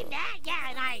you believe that? Yeah,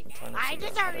 and I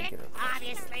deserved it,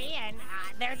 obviously, and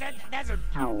there's a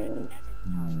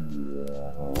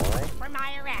for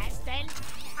my arrest, and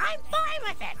I'm fine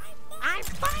with it! I'm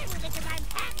fine with it because I'm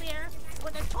happier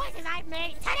with the choices I've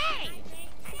made today!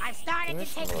 I've started to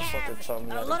take care of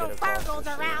the little Virgos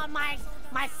around my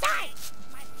site!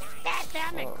 Fed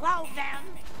them and clothed them,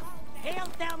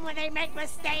 healed them when they make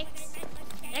mistakes,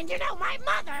 and you know, my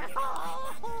mother,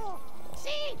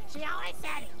 she always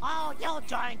said, oh, you'll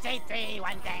join J3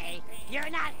 one day. You're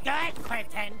not good,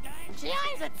 Quentin. She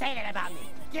always would say that about me.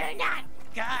 You're not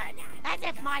good. As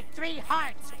if my 3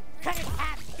 hearts couldn't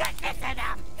have goodness in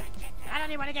them. I don't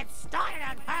even want to get started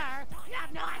on her. You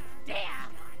have no idea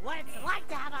what it's like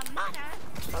to have a mother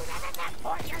who doesn't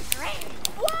support your dreams.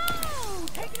 Whoa!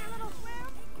 Taking a little swim?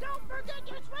 Don't forget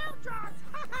your swim trunks!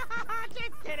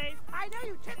 Just kidding. I know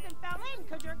you tripped and fell in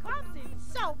because you're clumsy.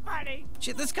 So funny.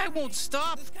 Shit, this guy won't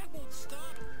stop.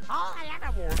 All I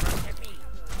ever wanted to be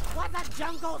was a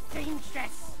jungle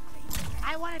seamstress.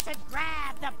 I wanted to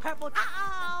grab the purple...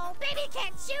 Uh-oh! Baby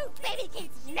can't shoot! Baby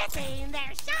keeps missing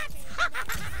their shots!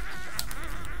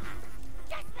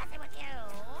 Just messing with you!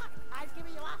 I'm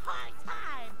giving you a hard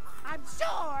time! I'm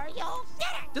sure you'll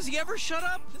get it! Does he ever shut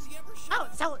up? Oh,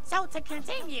 so to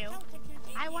continue,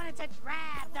 I wanted to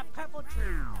grab the purple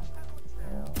tree.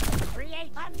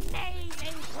 Create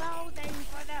amazing clothing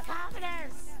for the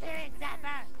commoners here in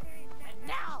Zephyr.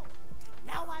 And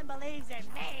no one believes in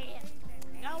me.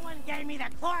 No one gave me the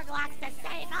Chlorglocks to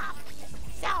save up.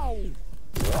 So,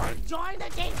 I joined the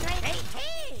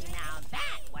J3. Now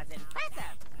that was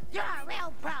impressive. You're a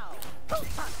real pro. Who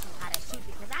taught you how to shoot?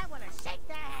 Because I want to shake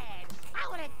their head. I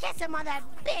want to kiss him on that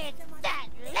big, fat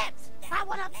lips. I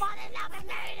want to fall in love and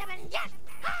marry them and yet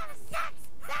have sex.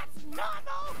 That's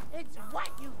normal. It's what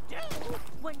you do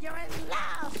when you're in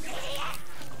love, idiot.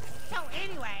 So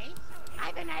anyway,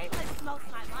 I've been aimless most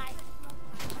of my life.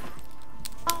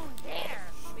 Oh dear,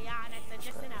 to be honest, and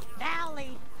just in a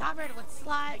valley covered with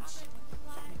sludge.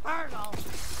 Fergal.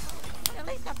 At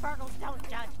least the Fergals don't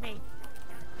judge me.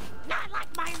 Not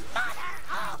like my mother!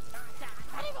 Oh,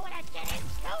 I don't even want to get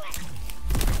into it!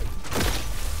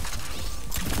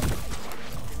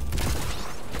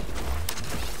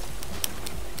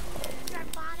 Your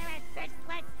father had 6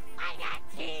 clicks. I got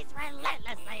teased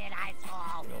relentlessly in high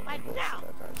school. But no,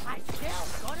 I still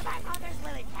go to my mother's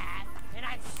lily pad, and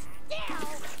I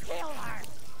still heal her.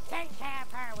 Take care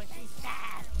of her when she's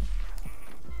sad.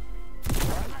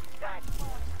 I'm a good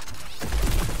boy.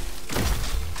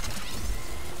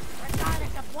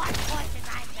 Regardless of what choices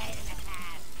I've made in the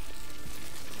past.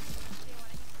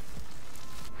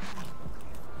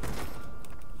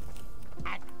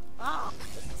 And, oh,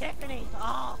 Tiffany,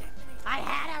 oh, I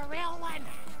had a real one.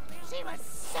 She was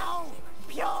so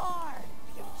pure.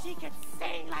 She could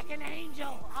sing like an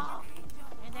angel. Oh,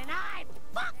 and then I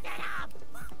fucked it up.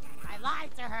 I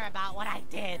lied to her about what I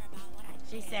did.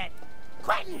 She said,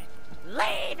 Quentin,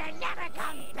 leave and never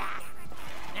come back.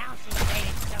 Now she's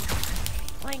dating some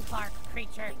Kling Clark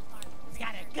creature. He's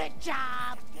got a good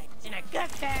job, in a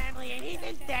good family, and he's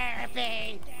in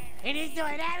therapy. And he's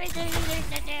doing everything he needs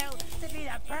to do to be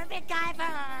the perfect guy for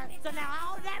her. So now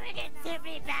I'll never get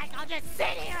Tiffany back. I'll just sit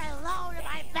here alone in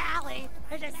my valley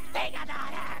and just think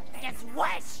about her. Just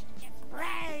wish,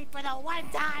 pray for the one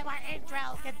time our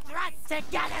intros get thrust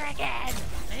together again.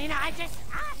 And you know, I just,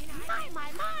 my,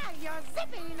 you're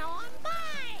zipping on by.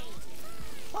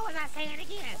 What was I saying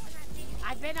again?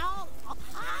 I've been all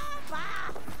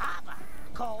haba.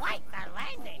 Quite the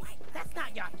landing. That's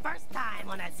not your first time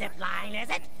on a zip line, is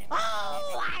it?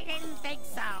 Oh, I didn't think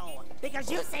so. Because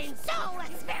you seem so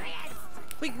experienced.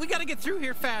 We gotta get through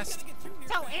here fast.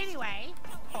 So anyway,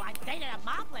 I dated a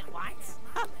moplet once.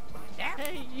 There.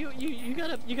 Hey,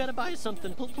 you gotta buy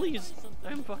something, please.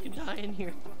 I'm fucking dying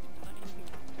here.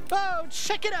 Oh,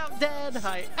 check it out, Dad.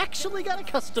 I actually got a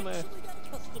customer.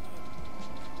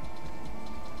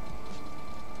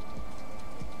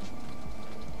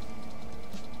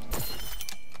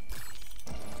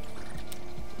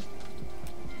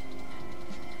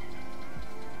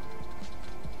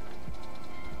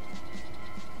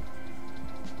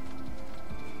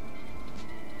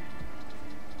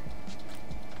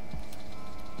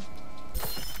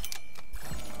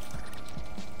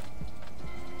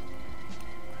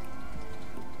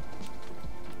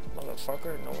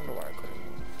 motherfucker. No wonder why I couldn't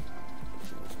move.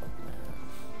 She was fucking my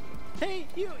ass. Hey,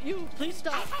 you, please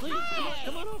stop. Please,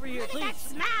 come on over here, Look please. at that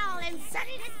smile and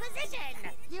sunny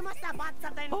disposition. You must have bought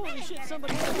something. Holy shit,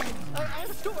 somebody. I have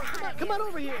a store. Come on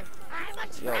over here. I'm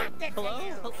attracted to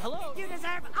you. Hello? You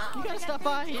deserve all. You gotta stop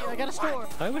by here. I got a store.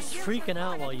 I was freaking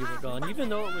out while you were gone, even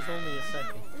though it was only a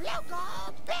second.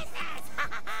 Local business.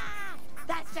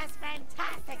 That's just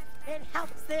fantastic. It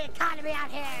helps the economy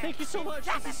out here. Thank you so much.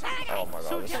 That's a Oh my god,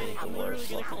 so this is exciting. the I'm literally worst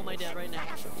gonna call fucking my dad right now.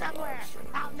 somewhere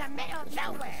out in the middle of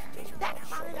nowhere. That's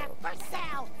probably the first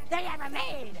sale they ever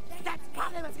made. That's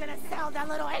probably what's gonna sell the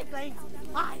little inklings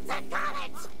on to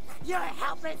college. You're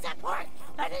helping support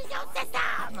an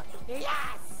ecosystem.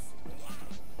 Yes.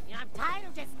 You know, I'm tired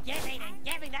of just giving and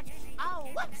giving. Oh,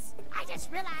 whoops. I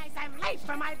just realized I'm late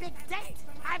for my big date.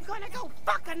 I'm gonna go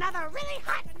fuck another really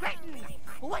hot Briton.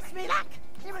 Wish me luck.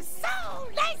 It was so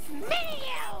nice meeting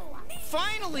you.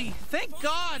 Finally! Thank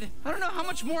God! I don't know how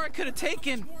much more I could have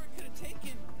taken.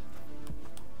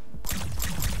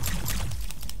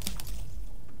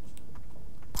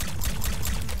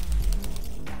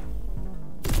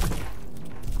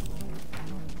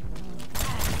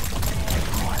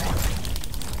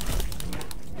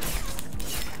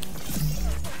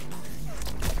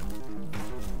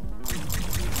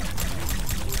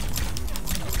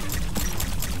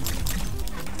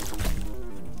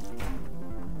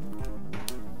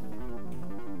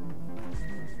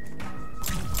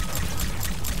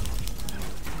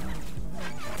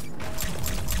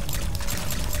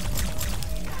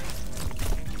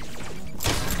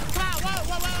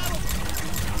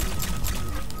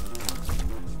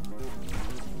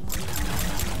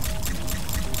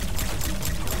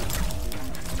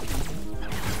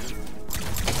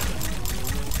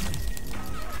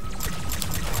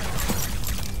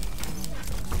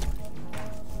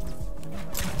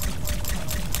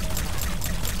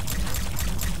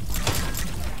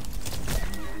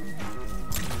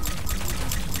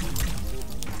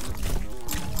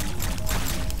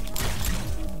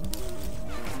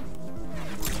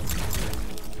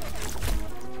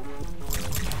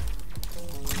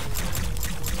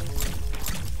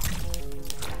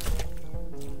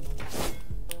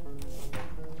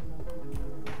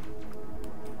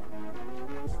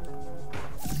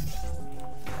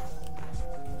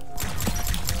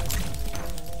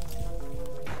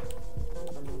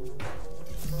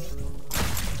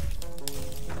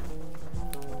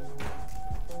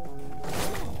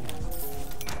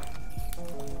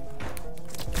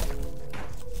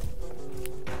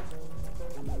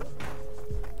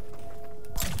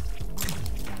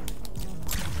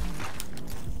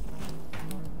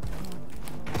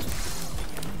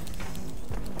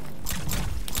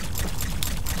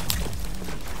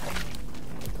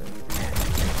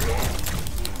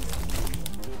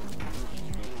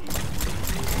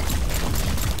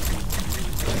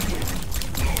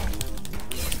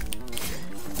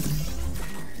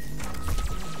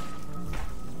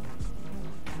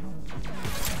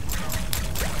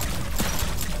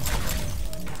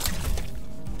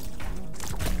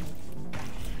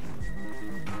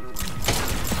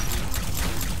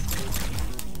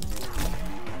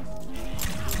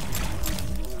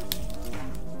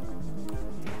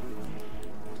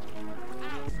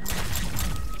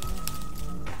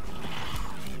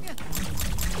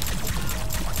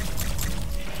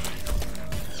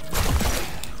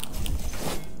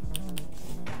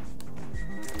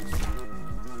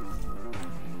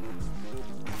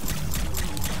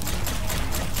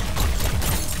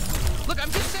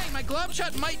 Glove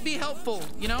shot might be helpful,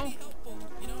 you know?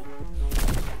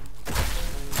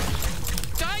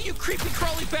 Die, you creepy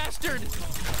crawly bastard!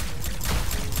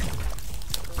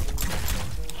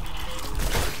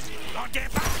 Don't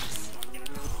get back!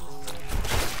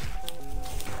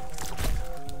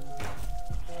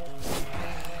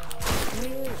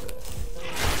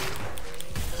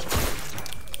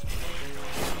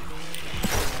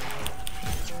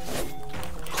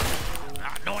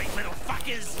 Annoying little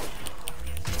fuckers!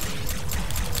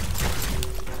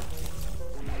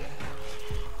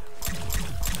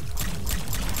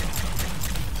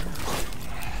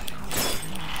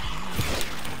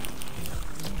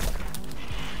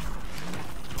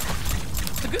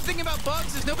 The good thing about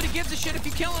bugs is nobody gives a shit if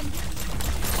you kill them.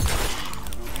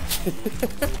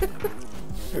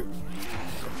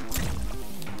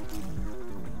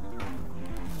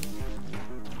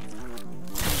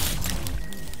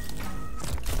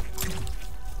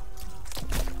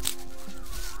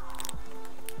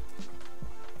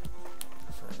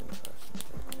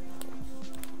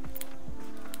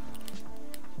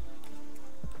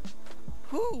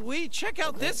 Whoo-wee, check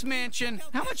out this mansion.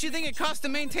 How much do you think it costs to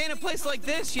maintain a place like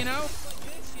this, you know?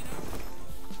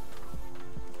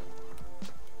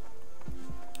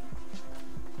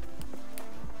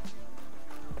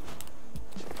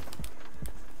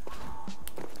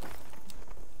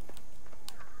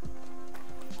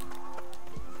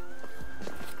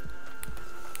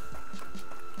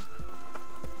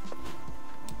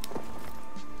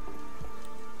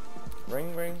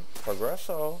 Ring, ring.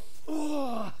 Progresso.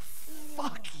 Oh,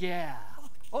 fuck yeah.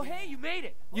 Oh, hey, you made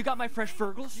it. You got my fresh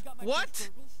Fergles? What?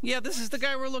 Yeah, this is the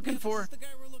guy we're looking for.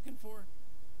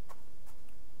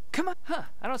 Come on. Huh,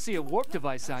 I don't see a warp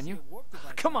device on you.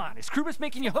 Come on, is Krubus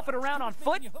making you hoof it around on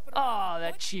foot? Oh,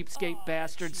 that cheapskate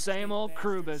bastard. Same old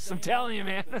Krubus. I'm telling you,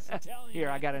 man. Here,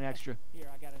 I got an extra.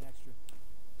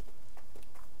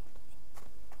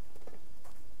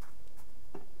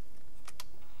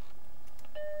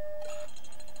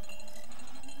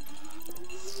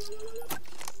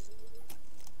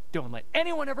 Don't let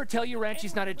anyone ever tell you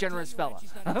Ranchi's not a generous fella,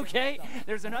 okay?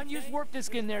 There's an unused warp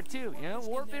disk in there, too. You know,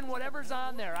 warp in whatever's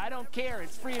on there. I don't care.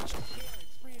 It's free of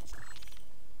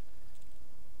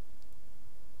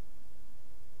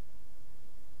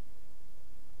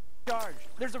charge.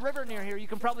 There's a river near here. You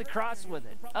can probably cross with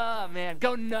it. Oh, man.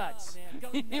 Go nuts.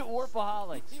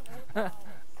 Warpaholics.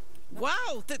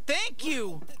 Wow. Thank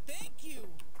you.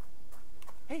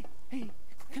 Hey.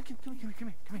 Come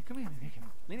here.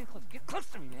 Lean in close. Get close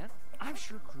to me, man. I'm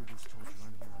sure Krubus told you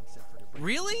I'm here on set for the break.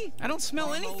 Really? I don't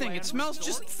smell anything. It smells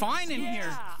just fine in here.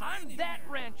 Yeah, I'm that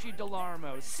Ranchi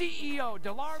Delarmo, CEO,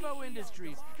 Delarmo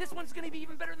Industries. This one's gonna be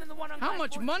even better than the one on How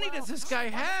much money does this guy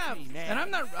have? And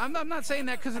I'm not saying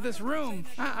that because of this room.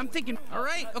 I'm thinking, all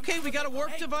right, okay, we got a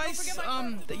warp device.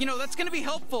 You know, that's gonna be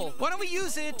helpful. Why don't we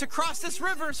use it to cross this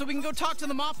river so we can go talk to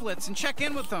the Moplets and check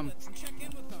in with them?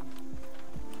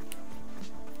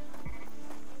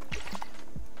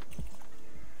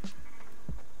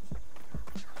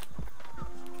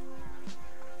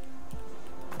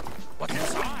 What's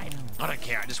inside? I don't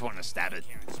care, I just want to stab it.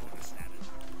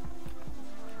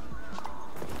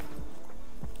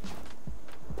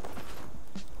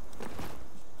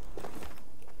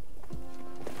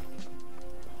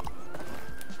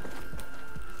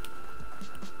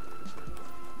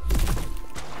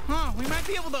 Huh, we might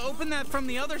be able to open that from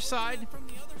the other side.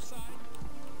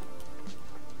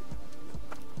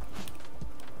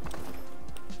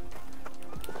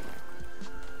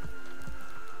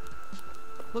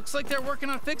 Looks like they're working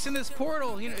on fixing this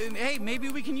portal. You know, hey, maybe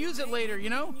we can use it later, you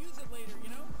know?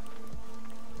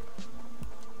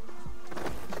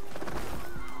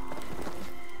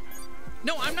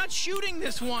 No, I'm not shooting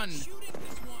this one.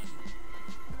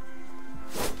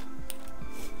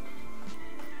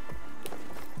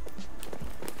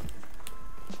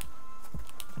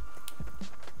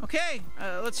 Okay,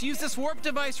 let's use this warp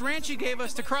device Ranchi gave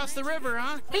us to cross the river,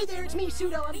 huh? Hey there, it's me,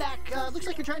 Pseudo. I'm back. Looks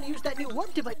like you're trying to use that new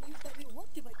warp device.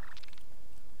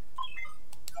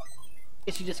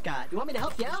 Yes, you just got. You want me to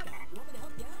help you out?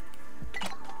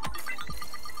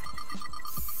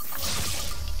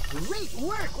 Great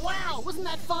work! Wow, wasn't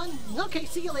that fun? Okay,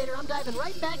 see you later. I'm diving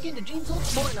right back into Gene's old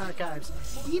porn archives.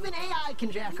 Even AI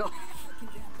can jack off.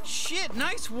 Shit,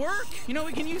 nice work! You know,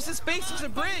 we can use this base as a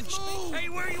bridge. Hey,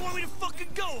 where do you want me to fucking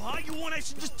go, huh? You want I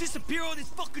should just disappear all this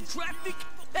fucking traffic?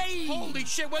 Hey! Holy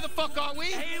shit, where the fuck are we?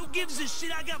 Hey, who gives a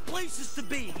shit? I got places to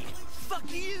be. Fuck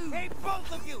you! Hey,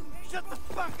 both of you! Shut the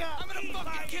fuck up! I'm gonna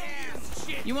fucking kill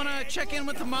you! Shit! You wanna check in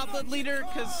with the Moplet leader?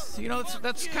 Cause, you know,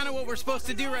 that's kind of what we're supposed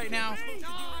to do right now. No,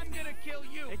 I'm gonna kill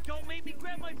you! Hey, don't make me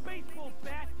grab my baseball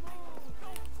bat!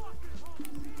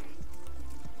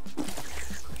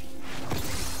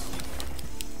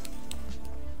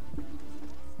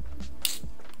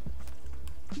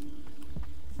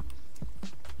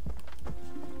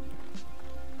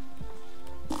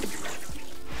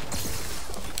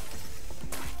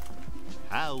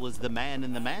 How was the man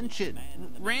in the mansion?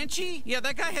 Ranchi? Yeah,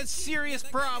 that guy has serious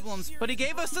problems, but he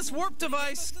gave us this warp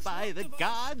device. By the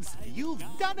gods, you've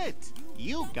done it!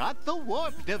 You got the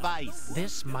warp device!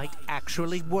 This might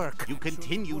actually work. You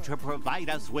continue to provide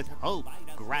us with hope,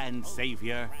 Grand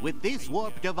Savior. With this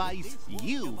warp device,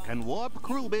 you can warp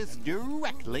Krubus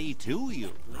directly to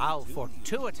you. How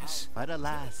fortuitous. But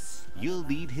alas, you'll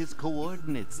need his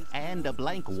coordinates and a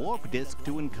blank warp disk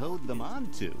to encode them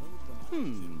onto.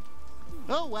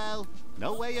 Oh well,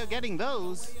 no way of getting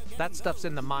those. That stuff's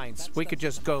in the mines. We could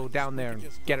just go down there and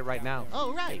get it right now.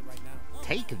 Oh, right.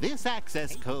 Take this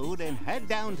access code and head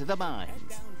down to the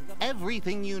mines.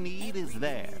 Everything you need is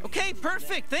there. Okay,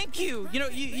 perfect. Thank you. You know,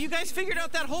 you guys figured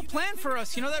out that whole plan for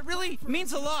us. You know, that really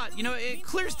means a lot. You know, it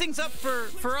clears things up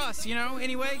for us, you know.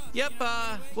 Anyway, yep,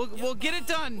 we'll get it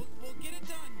done.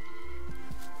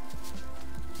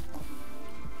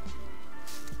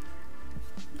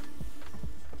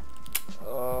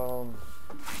 I'm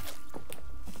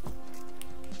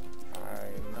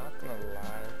not gonna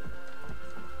lie.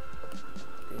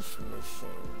 This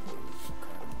mission is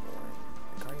kind of boring.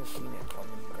 I kind of seen it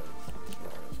coming because, to be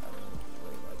honest, I don't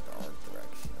really like the art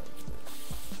direction of this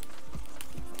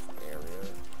area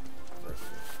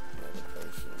versus the other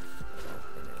places that I've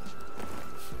been in.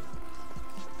 Obviously.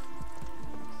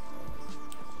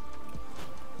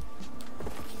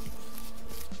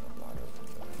 A lot of them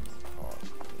talk.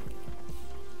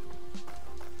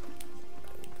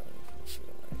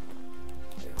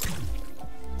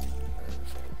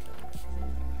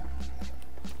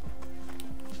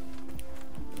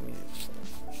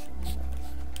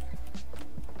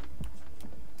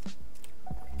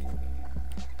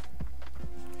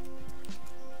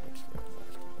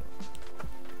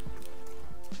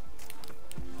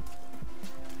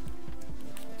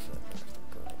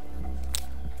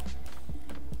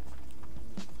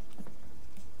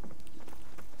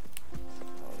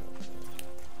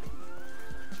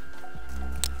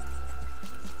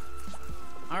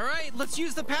 All right, let's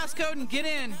use the passcode and get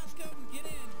in.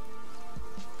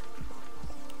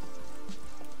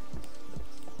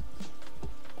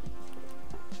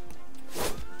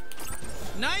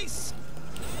 Nice.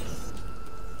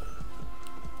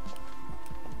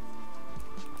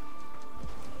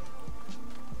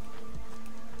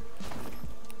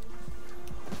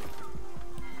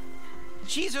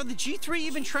 Jeez, are the G3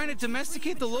 even trying to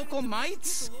domesticate the local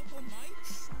mites?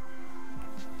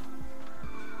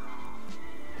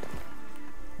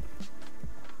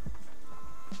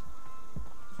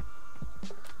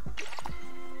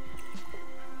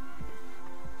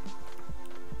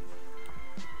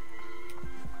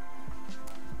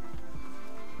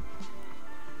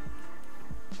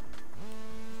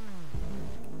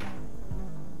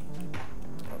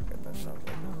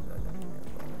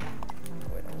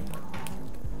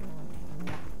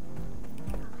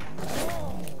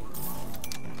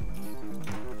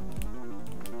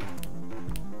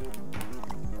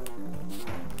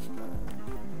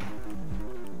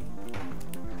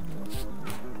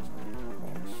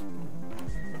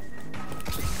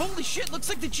 Holy shit, looks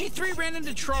like the G3 ran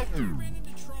into trouble.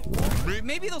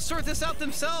 Maybe they'll sort this out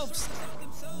themselves.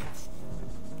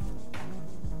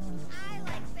 I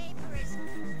like vaporous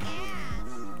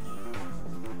gas.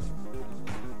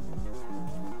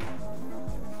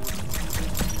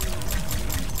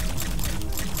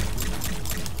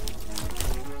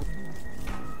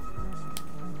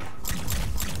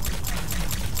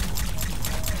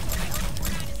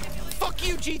 Fuck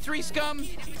you, G3 scum.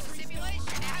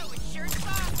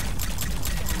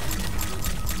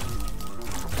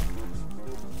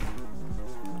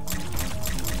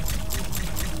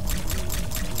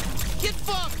 Get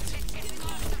fucked!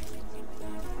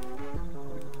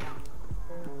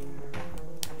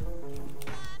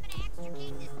 I'm gonna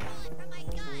extricate this bullet from my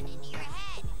gun into your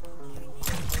head.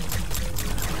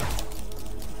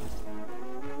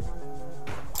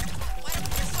 Why don't we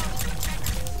just solve this with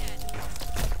checkers instead?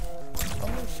 How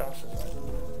many shots is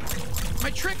that?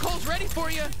 My trick hole's ready for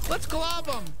you. Let's glob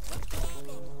them.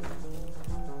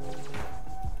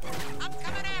 I'm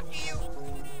coming after you.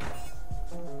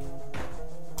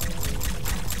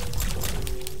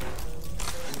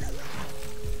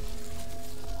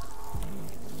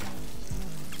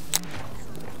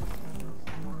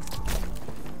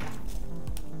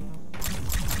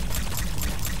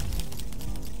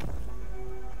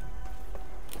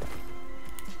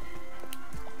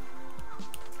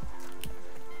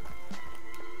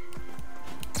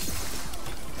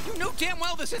 You know damn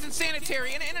well this isn't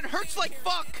sanitary, and it hurts like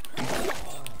fuck.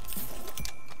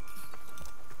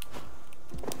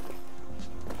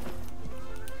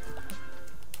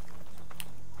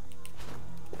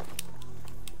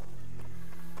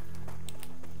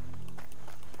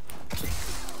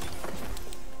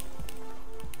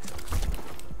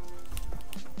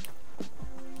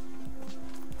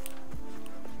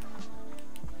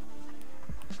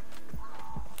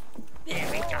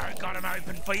 There we go, got him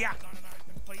open for ya.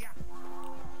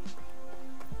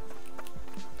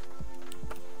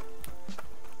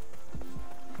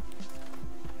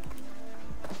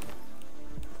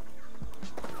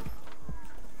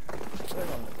 Click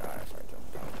on the guy if I jump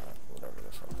down that, whatever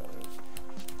the fuck that is.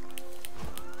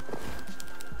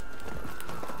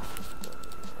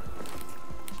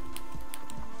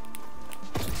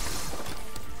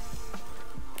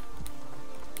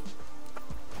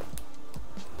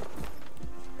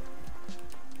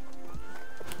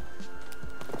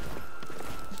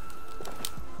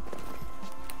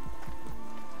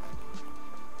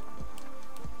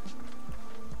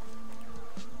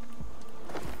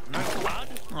 No blood?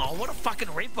 Oh, what a fucking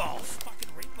ripoff.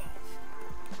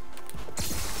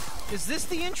 Is this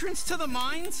the entrance to the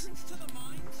mines?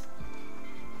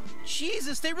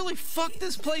 Jesus, they really fucked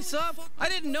this place up. I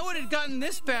didn't know it had gotten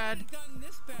this bad.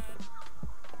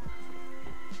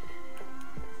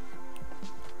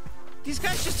 These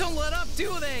guys just don't let up,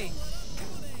 do they?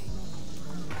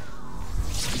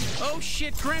 Oh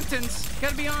shit, Grentons.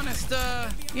 Gotta be honest,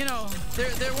 you know,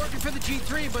 they're working for the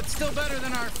G3, but still better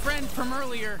than our friend from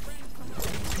earlier.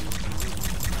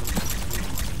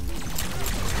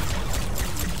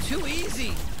 Too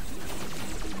easy.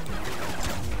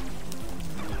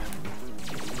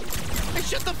 Hey,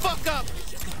 shut the fuck up!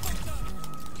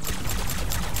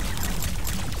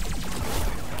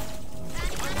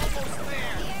 I'm almost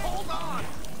there. Hold on.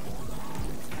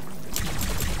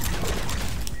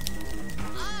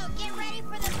 Oh, get ready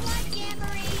for the blood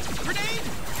jamboree! Grenade!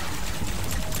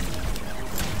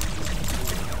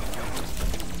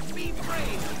 Be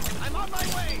brave. I'm on my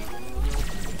way.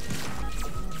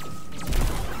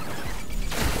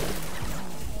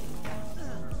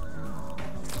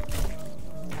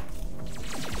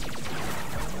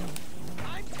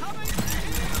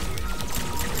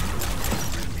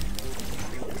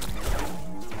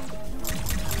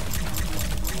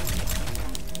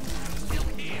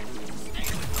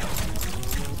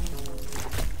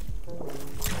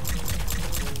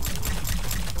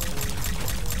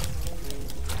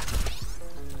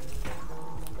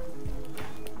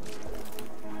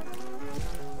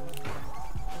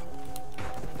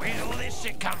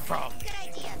 Come from? Good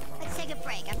idea. Let's take a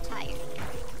break. I'm tired.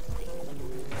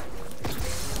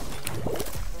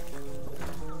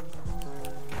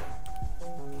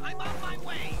 I'm on my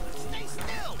way. Stay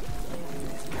still.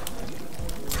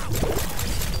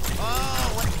 Oh,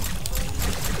 what?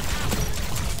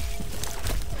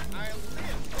 I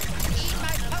live. Eat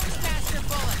my postmaster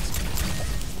bullets.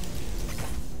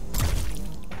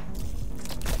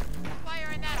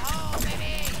 Fire in that hole,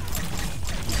 baby.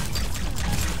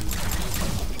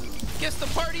 Guess the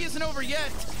party isn't over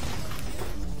yet.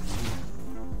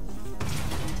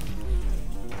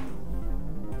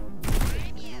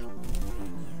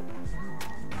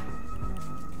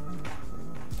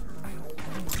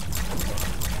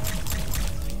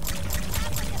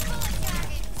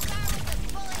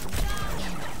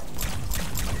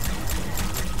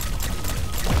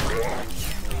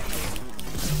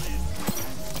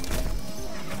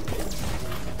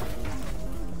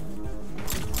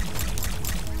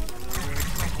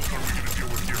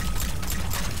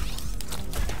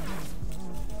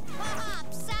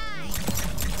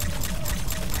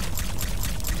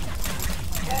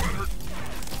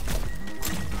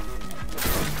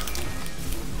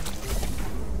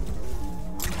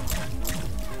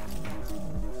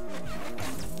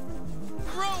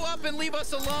 And leave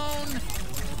us alone.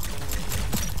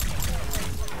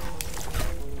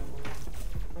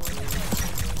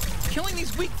 Killing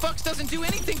these weak fucks doesn't do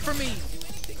anything for me.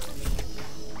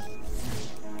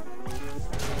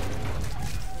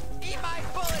 Eat my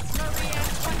bullets, Marie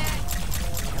Antoinette.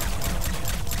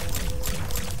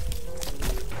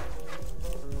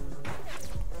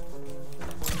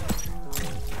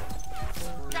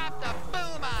 Drop the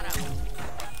boom on him.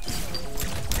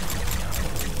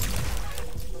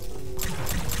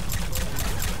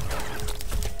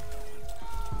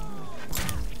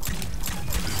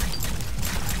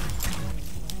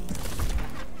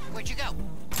 Where'd you go?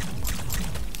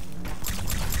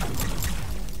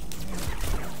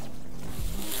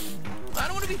 I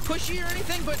don't want to be pushy or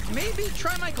anything, but maybe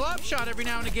try my glob shot every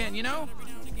now and again, you know?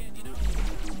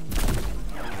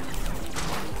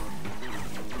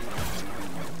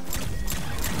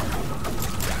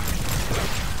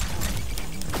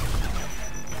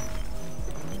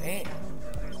 Hey.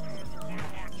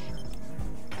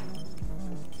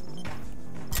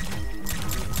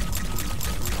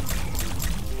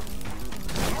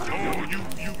 No, you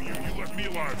left me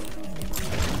alive.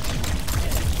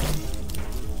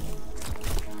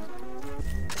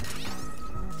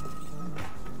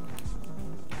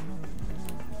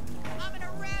 I'm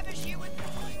gonna ravish you with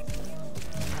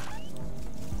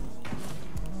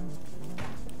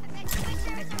I bet you wish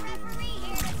there was a referee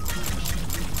here to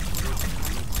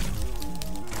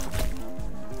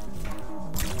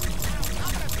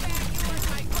I'm gonna bag you in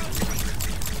my groceries.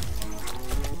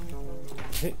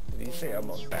 Did you say I'm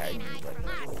a bag?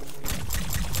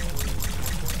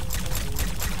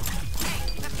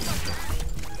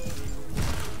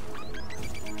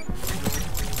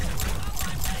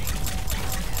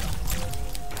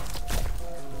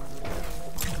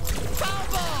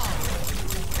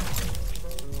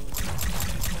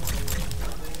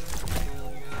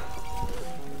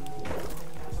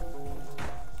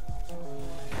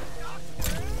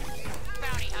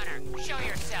 Bounty hunter, show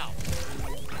yourself.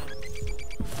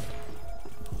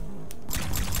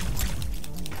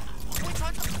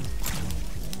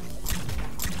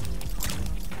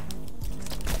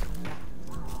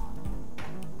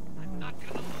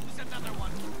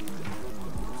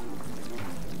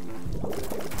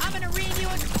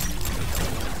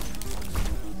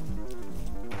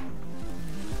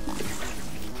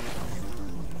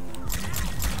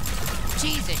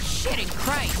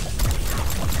 Christ.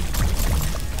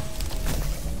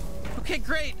 Okay,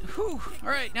 great. Whew. All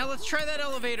right, now let's try that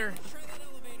elevator.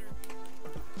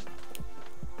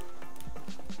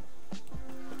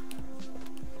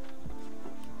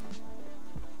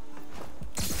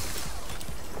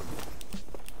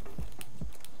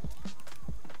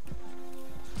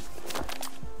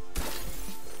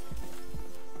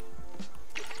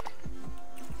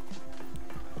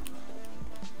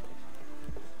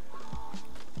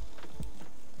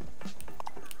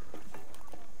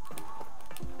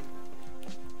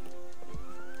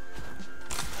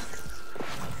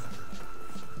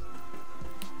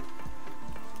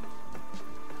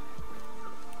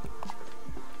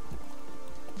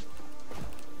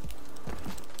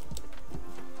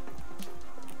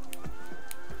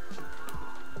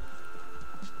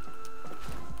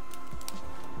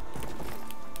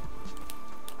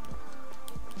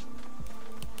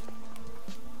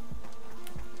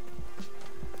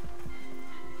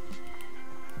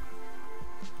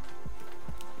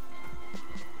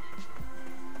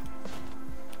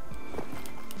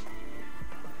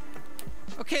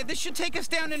 Okay, this should take us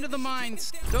down into the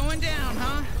mines. Going down,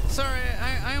 huh? Sorry,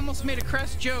 I almost made a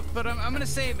crass joke, but I'm gonna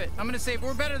save it. I'm gonna save it.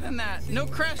 We're better than that. No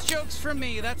crass jokes from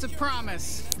me, that's a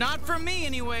promise. Not from me,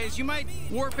 anyways. You might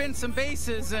warp in some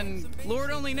bases, and Lord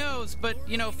only knows, but,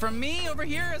 you know, from me over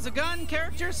here as a gun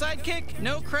character, sidekick,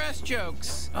 no crass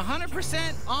jokes.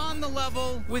 100% on the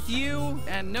level with you,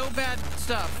 and no bad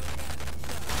stuff.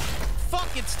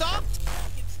 Fuck, it stopped?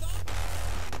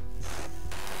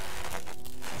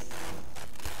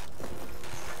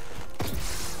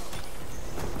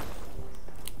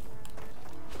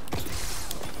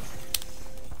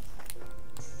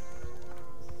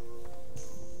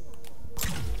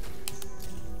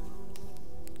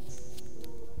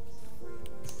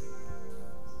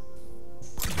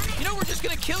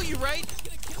 Gonna kill you, right?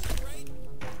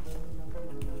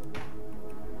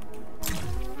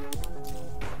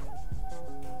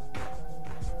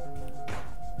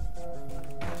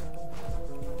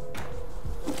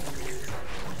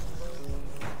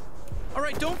 All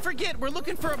right, don't forget, we're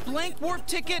looking for a blank warp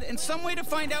ticket and some way to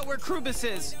find out where Krubis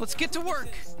is. Let's get to work.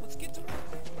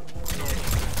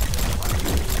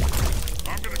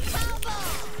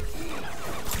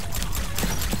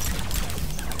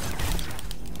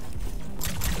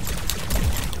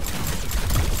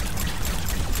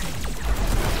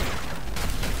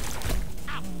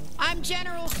 I'm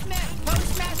General Smith,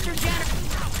 Postmaster General.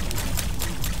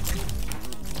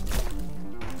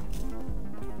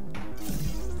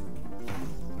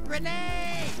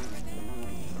 Grenade!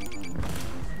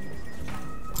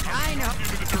 I know.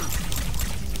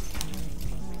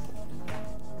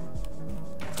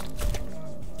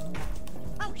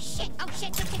 Oh shit! Oh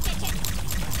shit! Shit! Shit! Shit! Shit!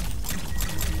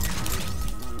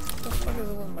 What the fuck is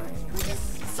it with mine? We just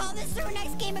saw this through a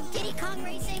nice game of Diddy Kong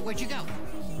Racing. Where'd you go?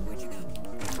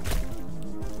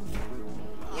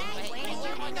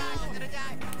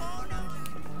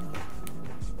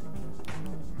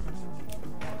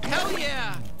 Hell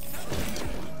yeah!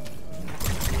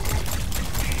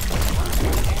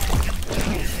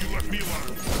 You left me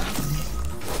alone.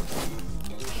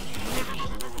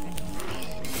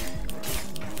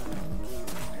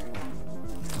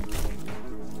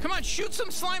 Come on, shoot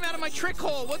some slime out of my trick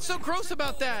hole. What's so gross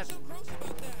about that?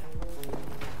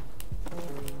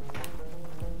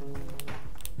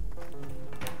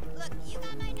 Look, you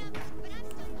got my number, but I'm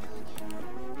still killing you.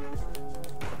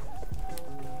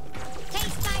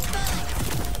 Taste my bullets!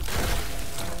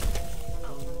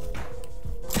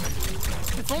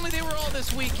 If only they were all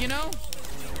this week, you know?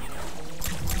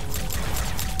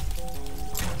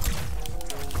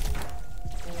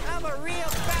 I'm a real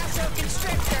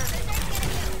vasoconstrictor.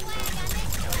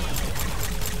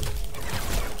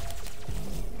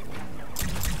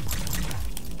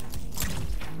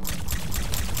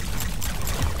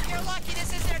 You're lucky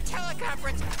this isn't a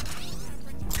teleconference.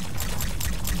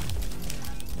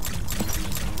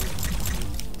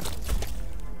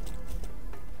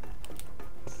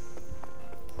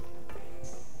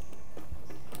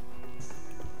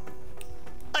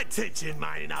 Attention,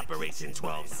 mining operation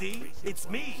 12C. It's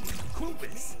me,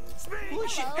 Krubis. Holy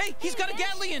shit! Hey, he's got a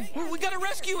Gatlian! We gotta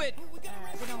rescue it!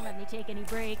 They don't let me take any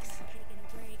breaks.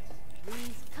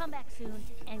 Please come back soon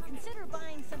and consider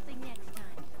buying something next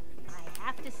time. I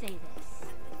have to say this.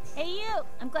 Hey you!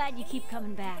 I'm glad you keep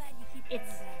coming back.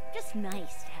 It's just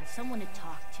nice to have someone to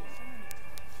talk to.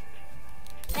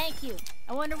 Thank you.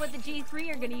 I wonder what the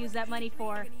G3 are gonna use that money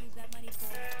for.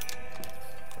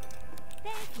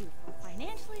 Thank you for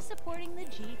financially supporting the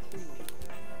G3.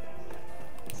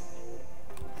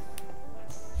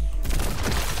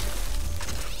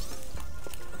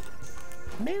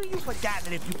 maybe you forgot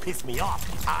that if you piss me off,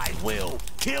 I will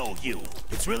kill you.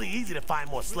 It's really easy to find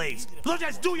more slaves. So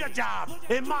just do your job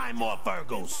and mind more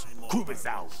Virgos. Krubus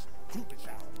out.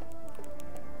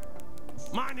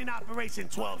 Mining Operation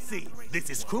 12C. This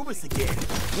is Krubus again.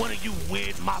 One of you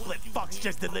weird moplet fucks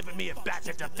just delivered me a batch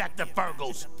of defective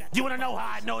Virgos. You wanna know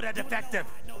how I know they're defective?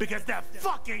 Because they're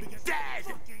fucking dead!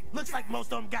 Looks like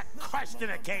most of them got crushed in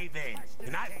a cave-in.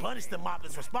 And I punished the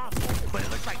moplets responsible, but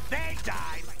it looks like they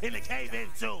died in the cave-in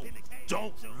too.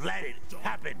 Don't let it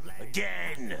happen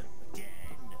again.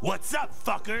 What's up,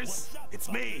 fuckers?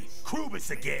 It's me,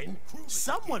 Krubus again.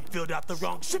 Someone filled out the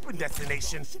wrong shipping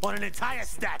destination on an entire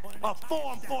stack of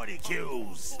Form 40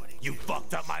 queues. You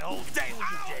fucked up my whole day when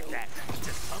you did that.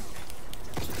 Just come.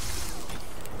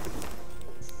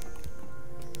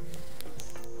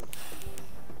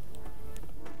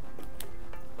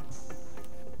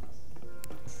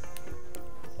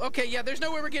 Okay, yeah, there's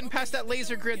no way we're getting past that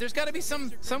laser grid. There's got to be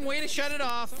some way to shut it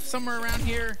off somewhere around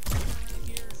here.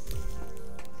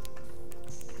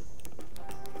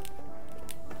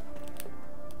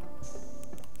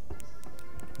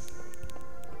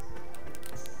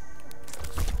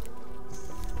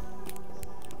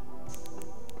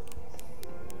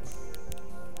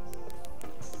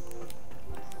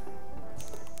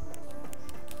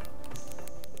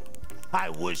 I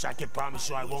wish I could promise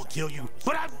you I won't kill you,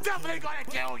 but I'm definitely gonna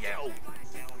kill you!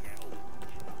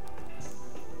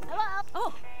 Hello?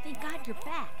 Oh, thank God you're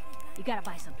back. You gotta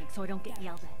buy something so I don't get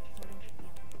yelled at.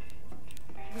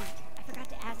 Wait, I forgot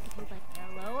to ask if you'd like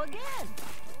hello again.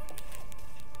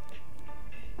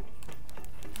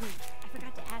 Wait, I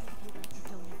forgot to ask if you'd like to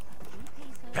donate a few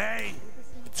pesos. Hey,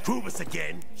 it's Krubus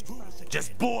again.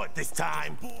 Just bored this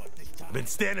time. I've been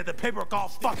staring at the paperwork all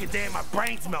fucking day and my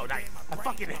brain's melting. I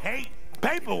fucking hate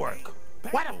paperwork.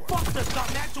 Why the fuck does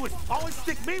Dr. Naturalist always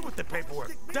stick me with the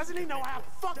paperwork? Doesn't he know I have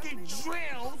fucking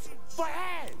drills for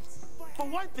hands? For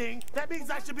one thing, that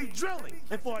means I should be drilling.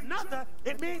 And for another,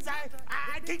 it means I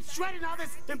keep shredding all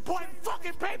this important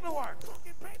fucking paperwork.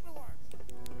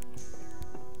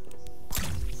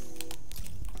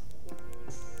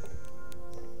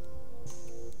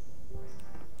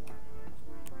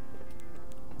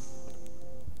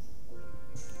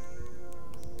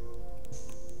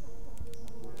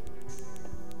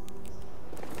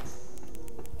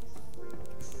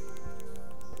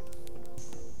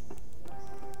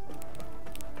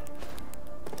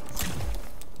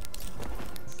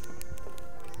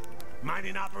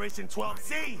 Mining Operation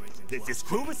 12C. This is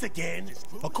Krubus again.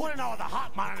 According to all the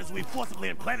hot monitors we forcibly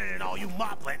implanted in all you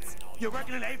moplets, you're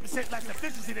reckoning 8% less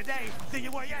efficiency today than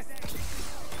you were yesterday.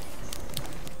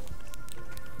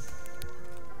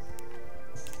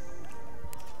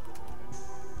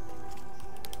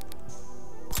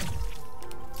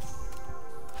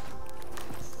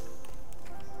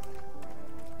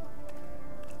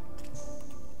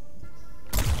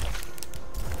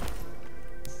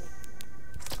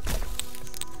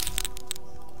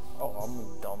 Oh, I'm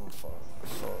a dumb fuck.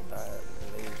 So that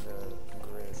laser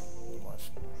grid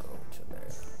must go to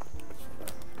there. So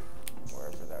that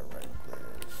wherever that red grid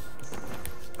is.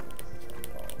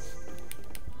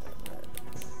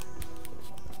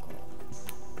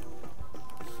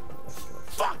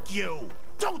 Fuck you!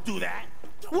 Don't do that!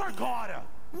 Work harder!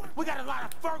 We got a lot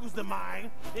of Fergals to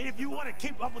mine, and if you want to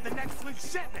keep up with the next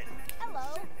week's shipment.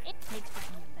 Hello. It takes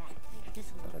for coming back.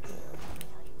 This little girl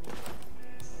evaluation.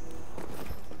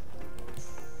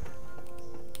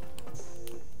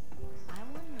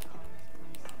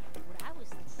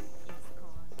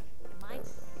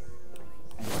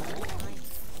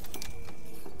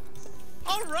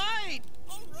 All right.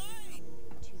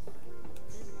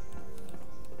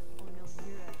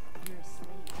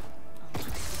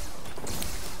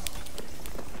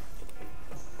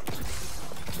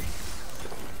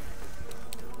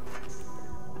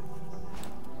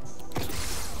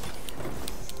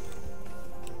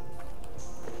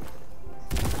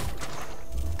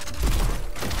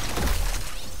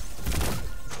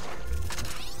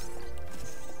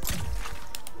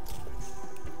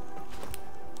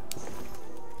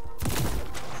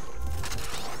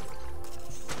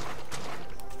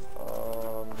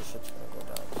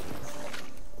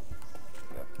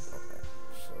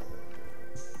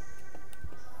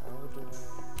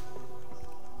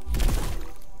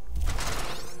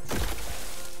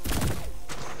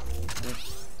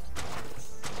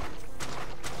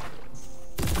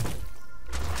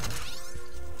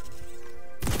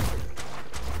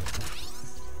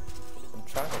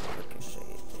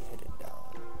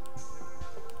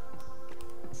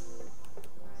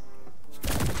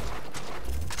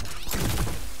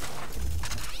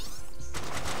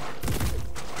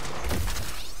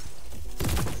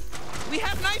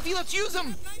 knifey, let's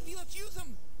use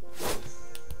him!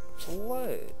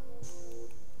 What?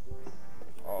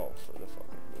 Oh, for the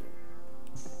fucking dude.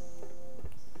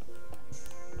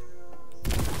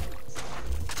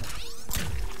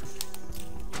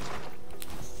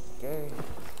 Okay,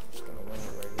 just gonna win it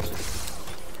right here.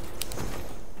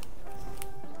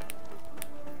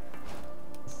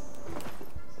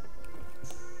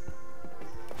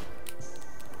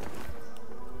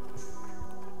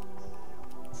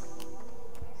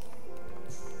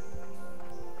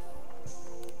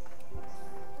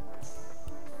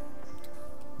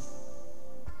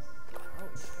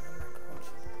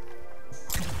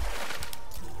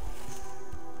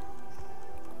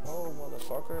 Oh,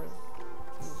 motherfucker.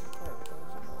 Jesus Christ, that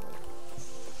was annoying.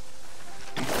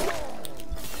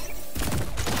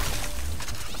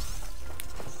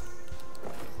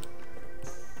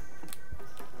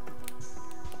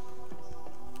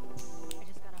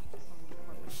 The new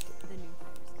hires coming in.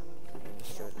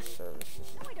 Administrative services.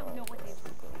 No, I don't know what they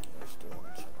Let's do it.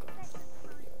 Check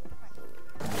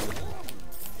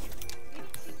Maybe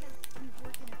it's because we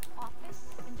work in an office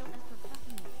and don't ask for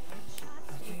fucking headshots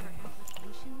with our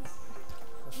applications.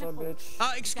 What's up, bitch?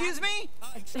 Excuse me?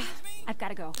 I've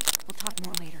gotta go. We'll talk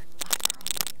more later.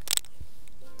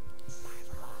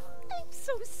 I'm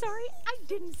so sorry. I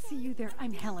didn't see you there.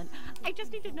 I'm Helen. I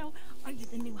just need to know, are you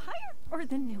the new hire or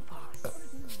the new boss?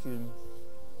 Excuse me.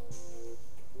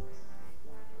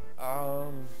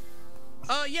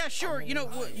 Yeah, sure. You know,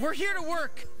 we're here to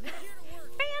work.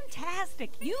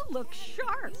 Fantastic. You look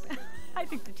sharp. I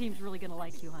think the team's really gonna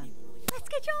like you, hon. Let's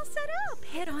get you all set up.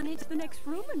 Head on into the next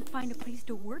room and find a place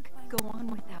to work. Go on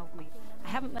without me. I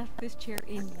haven't left this chair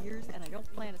in years, and I don't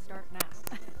plan to start now.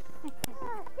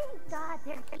 Oh, thank God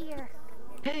they're here.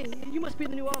 Hey, you must be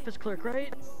the new office clerk,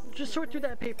 right? Just sort through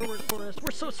that paperwork for us.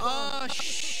 We're so strong.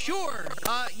 Sure.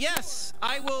 Yes.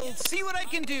 I will see what I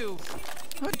can do.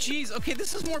 Oh, jeez. Okay,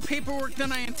 this is more paperwork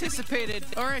than I anticipated.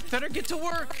 All right, better get to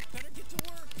work.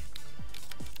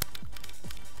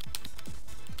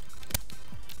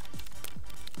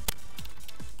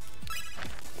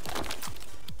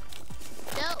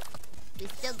 So, we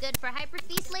still good for Hyper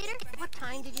Feast later? What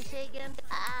time did you say again?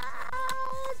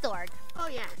 Zorg. Oh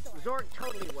yeah, Zorg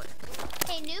totally would.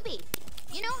 Hey, newbie.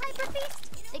 You know Hyper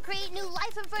Feast? They create new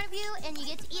life in front of you and you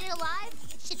get to eat it alive?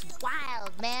 Shit's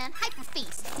wild, man. Hyper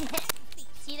Feast.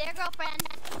 See there, girlfriend?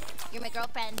 You're my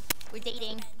girlfriend. We're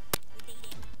dating.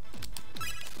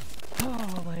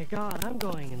 Oh my god, I'm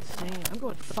going insane. I'm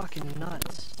going fucking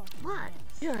nuts. What?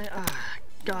 Yeah,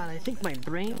 God, I think my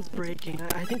brain's breaking.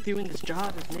 I think doing this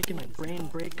job is making my brain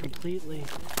break completely.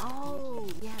 Oh,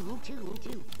 yeah, me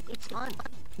too. It's fun.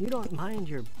 You don't mind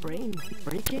your brain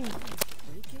breaking?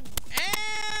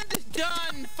 And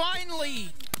done,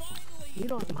 finally. You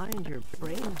don't mind your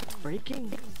brain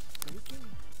breaking?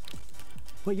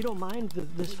 Well, you don't mind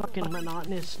this fucking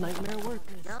monotonous nightmare work?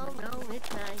 No,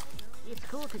 it's nice. It's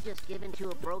cool to just give into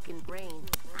a broken brain.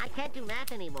 I can't do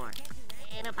math anymore.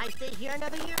 And if I stay here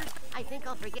another year, I think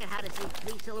I'll forget how to say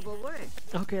 3-syllable words.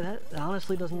 Okay, that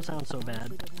honestly doesn't sound so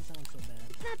bad.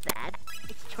 It's not bad.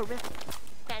 It's terrific.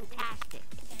 Fantastic.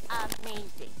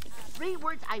 Amazing. 3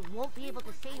 words I won't be able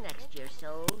to say next year,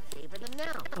 so savor them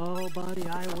now. Oh, buddy,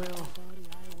 I will.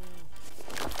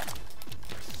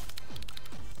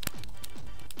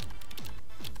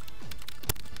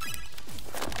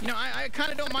 You know, I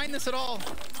kind of don't mind this at all.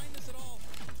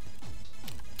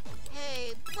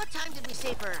 Hey, what time did we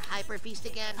say for Hyper Feast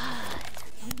again?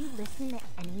 When you listen to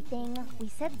anything, we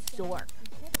said Zorg.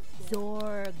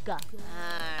 Zorg.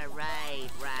 Right.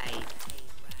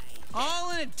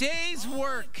 All in a day's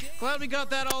work. Glad we got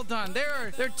that all done.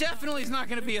 There definitely is not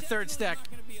going to be a third stack.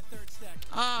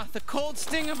 The cold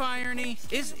sting of irony.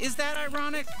 Is that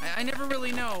ironic? I never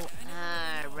really know.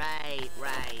 Right.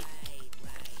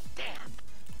 Damn.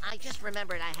 I just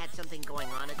remembered I had something going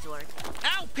on at Zorg.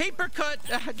 Ow, paper cut.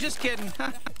 Just kidding.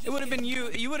 It would have been you.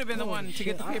 You would have been the one to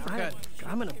get the paper cut.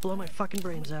 I'm gonna blow my fucking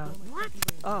brains out. What?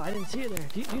 Oh, I didn't see you there.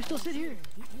 Do you still sit here?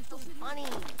 So funny.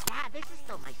 Yeah, this is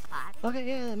still my spot. Okay,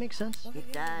 yeah, that makes sense.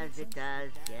 It does,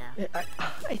 yeah.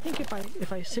 I think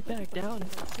if I sit back down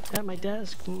at my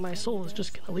desk, my soul is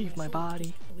just gonna leave my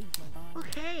body.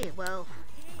 Okay, well,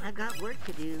 I've got work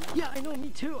to do. Yeah, I know, me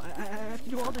too. I have to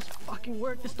do all this fucking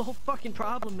work. This is the whole fucking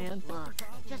problem, man. Look,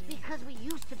 just because we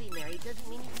used to be married doesn't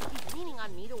mean you can keep leaning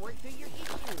on me to work through your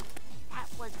issues. That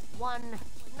was one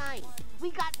night. We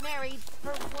got married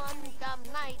for one dumb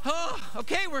night. Oh,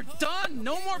 okay, we're done.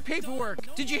 No more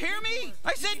paperwork. Did you hear me?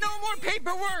 I said no more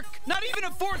paperwork. Not even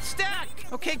a fourth stack.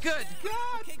 Okay, good.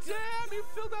 God damn, you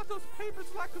filled out those papers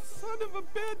like a son of a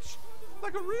bitch.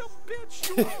 Like a real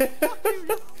bitch. You are. Fuck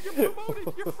you. You're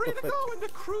promoted. You're free to go into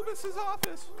Krubus's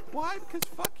office. Why? Because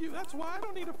fuck you. That's why I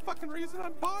don't need a fucking reason.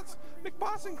 I'm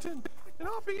McBossington. And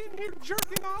I'll be in here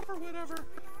jerking off or whatever.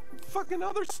 Fucking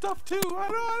other stuff too.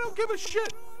 I don't give a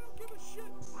shit.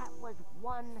 That was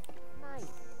one night.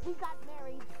 We got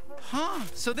married for... Huh,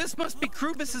 so this must be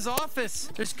Krubus's office.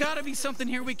 There's gotta be something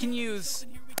here we can use.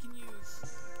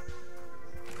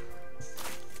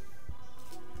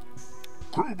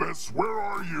 Krubus, where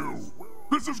are you?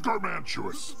 This is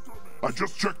Garmantuous. I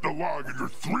just checked the log and you're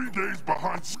 3 days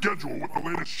behind schedule with the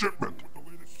latest shipment.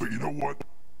 But you know what?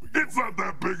 It's not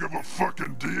that big of a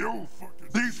fucking deal.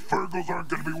 These Fergles aren't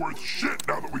gonna be worth shit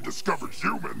now that we discovered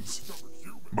humans.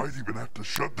 Might even have to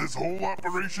shut this whole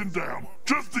operation down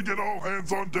just to get all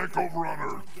hands on deck over on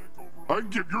Earth. I can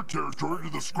give your territory to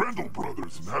the Scrandle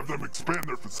brothers and have them expand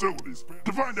their facilities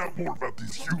to find out more about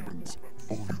these humans.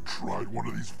 Oh, you tried one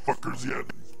of these fuckers yet?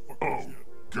 Oh,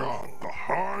 God, the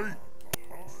high?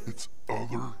 It's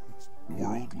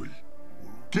otherworldly.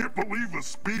 Can't believe a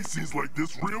species like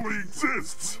this really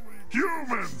exists.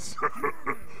 Humans!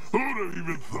 Who'd have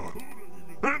even thought?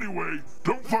 Anyway,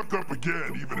 don't fuck up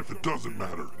again, even if it doesn't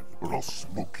matter, or I'll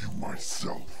smoke you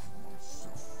myself.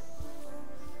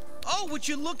 Oh, would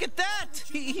you look at that?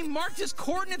 He marked his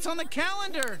coordinates on the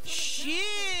calendar.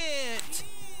 Shit!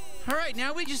 All right,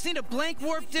 now we just need a blank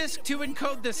warp disk to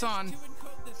encode this on.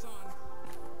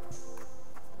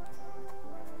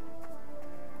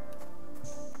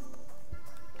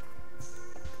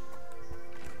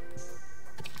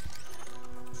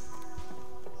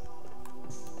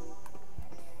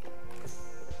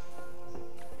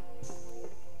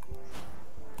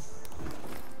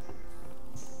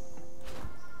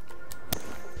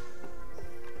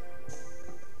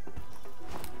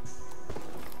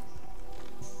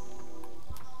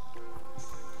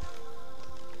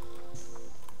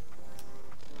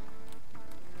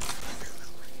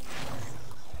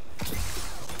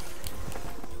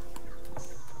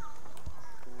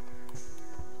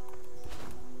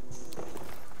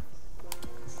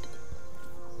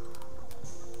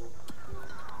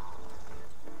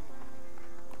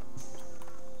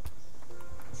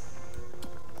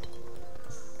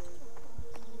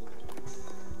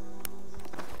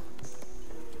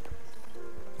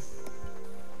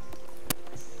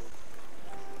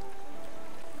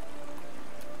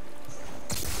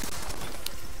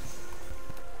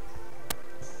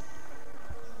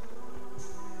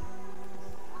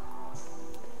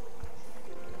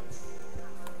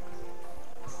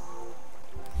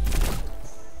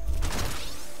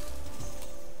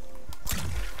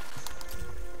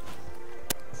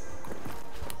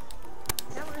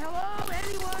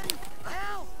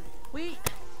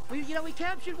 We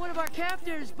captured one of our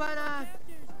captors, but,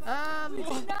 We do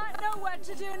not know what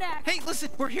to do next. Hey, listen,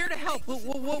 we're here to help.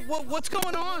 What's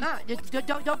going on?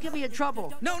 Don't get me in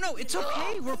trouble. No, it's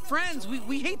okay. We're friends.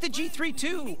 We hate the G3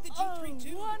 too. Oh,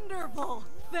 wonderful.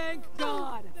 Thank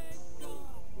God.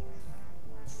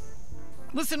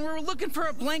 Listen, we're looking for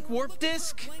a blank warp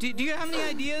disk. Do you have any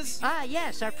ideas?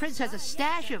 Yes, our prince has a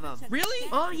stash of them.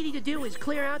 Really? All you need to do is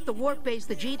clear out the warp base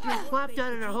the G3 plopped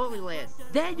down in our Holy Land.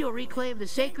 Then you'll reclaim the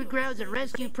sacred grounds and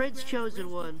rescue Prince Chosen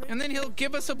One. And then he'll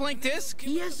give us a blank disk?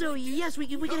 Yes, we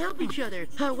can help each other.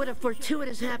 Oh, what a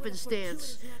fortuitous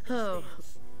happenstance. Oh.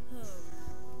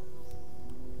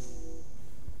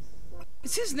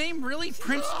 Is his name really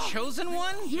Prince Chosen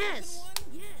One? Yes.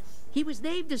 He was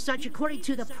named as such according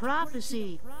to the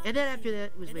prophecy. And then after that,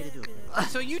 it was made into a...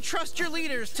 So you trust your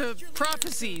leaders to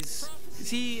prophecies. Is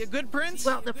he a good prince?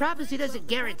 Well, the prophecy doesn't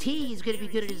guarantee he's going to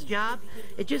be good at his job.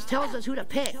 It just tells us who to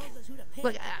pick.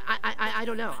 Look, I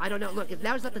don't know. Look, if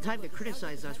now's not the time to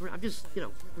criticize us. I'm just,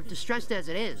 we're distressed as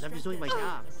it is. I'm just doing my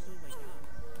job.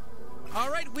 All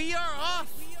right, we are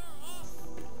off.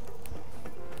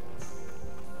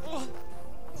 Oh.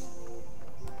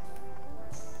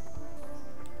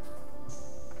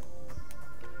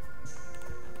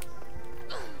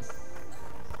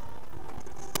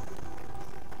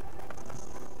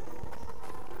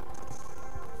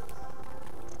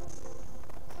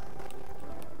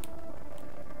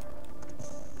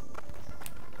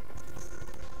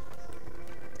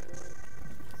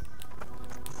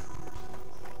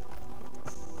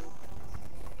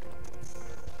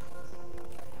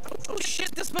 Oh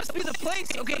shit, this must be the place!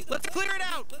 Okay, let's clear it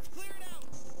out!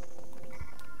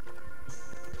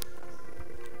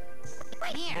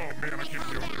 Wait, here. Oh man, I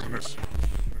can't deal with doing this.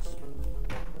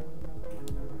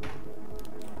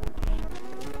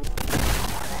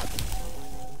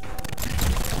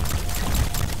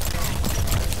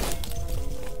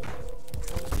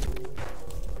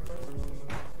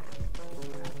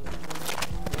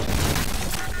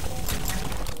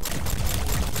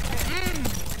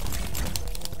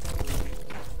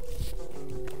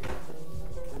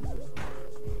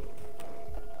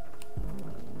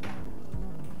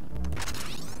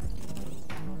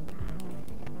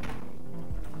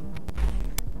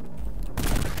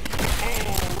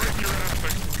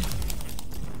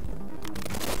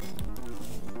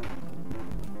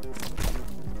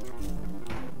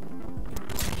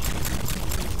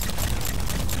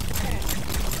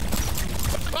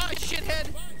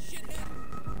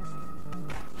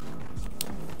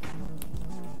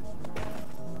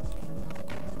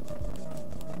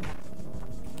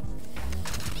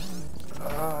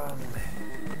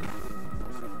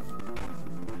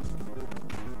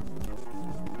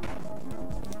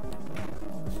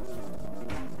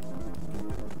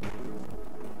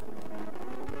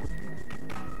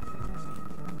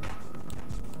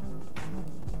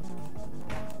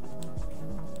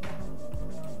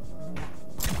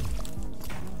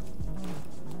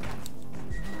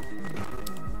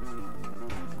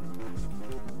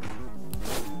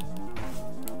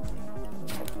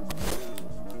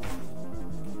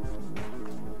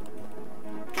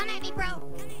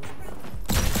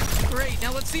 Great,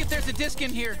 now let's see if there's a disc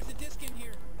in here.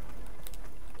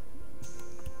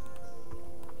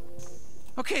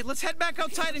 Okay, let's head back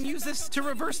outside and use this to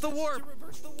reverse the warp.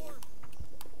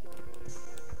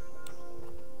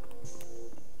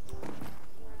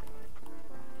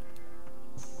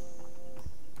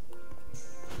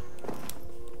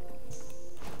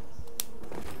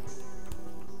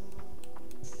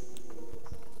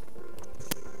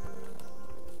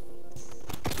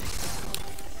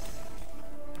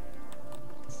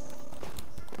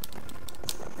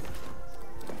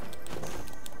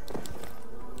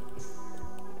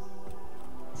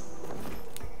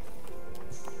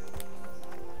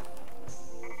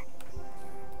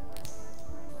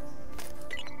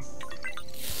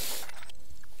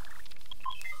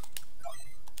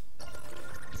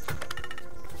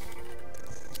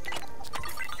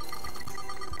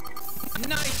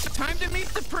 Nice! Time to meet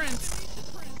the prince!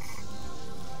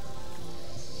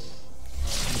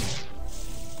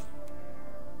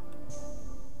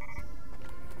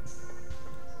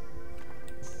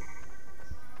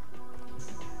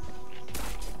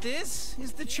 This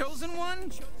is the chosen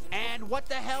one? And what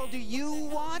the hell do you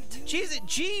want?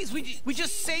 Jeez, we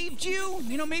just saved you.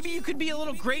 You know, maybe you could be a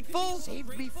little grateful.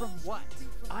 Saved me from what?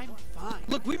 I'm fine.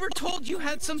 Look, we were told you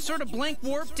had some sort of blank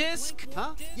warp disk.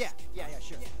 Huh? Yeah,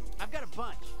 sure. I've got a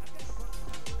bunch.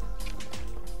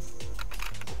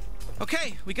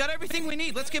 Okay, we got everything we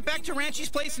need. Let's get back to Ranchi's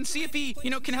place and see if he,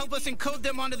 can help us encode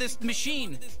them onto this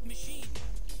machine.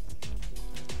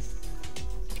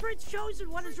 Prince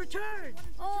Chosen One has returned.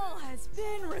 All has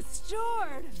been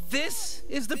restored. This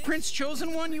is the Prince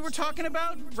Chosen One you were talking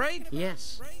about, right?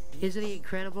 Yes. Isn't he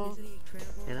incredible?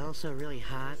 And also really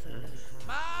hot.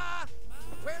 Ma!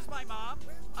 Where's my mom?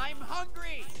 I'm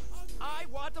hungry. I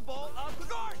want a bowl of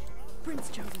Glagorsh. Prince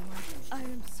Chosen One, I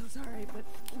am so sorry, but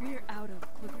we're out of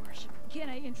Glagorsh. Can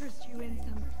I interest you in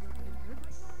some food?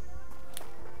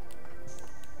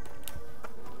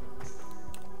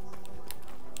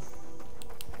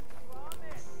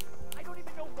 I don't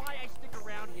even know why I stick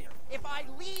around here. If I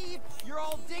leave, you're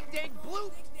all dig-dang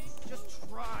blooped. Just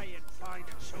try and find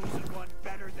a chosen one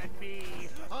better than me.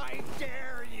 I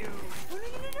dare you. Oh,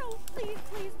 no. Please.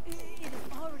 It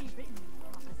is already written in the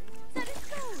prophecy. That is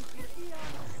so.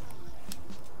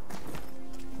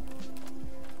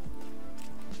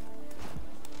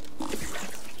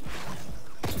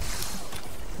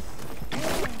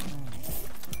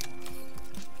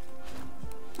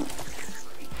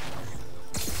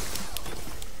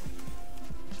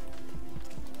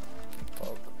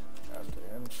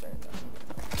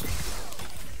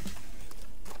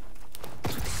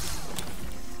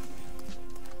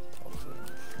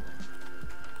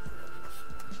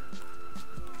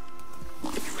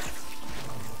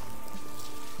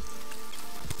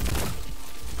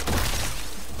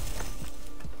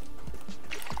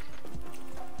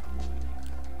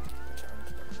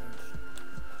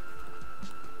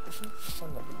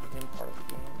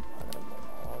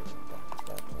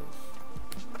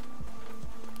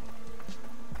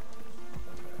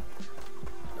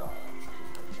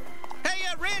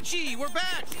 Ranchi, we're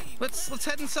back. Let's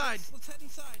head inside.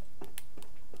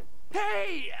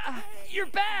 Hey, you're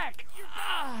back.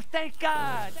 Ah, thank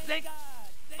God.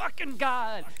 fucking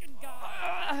God.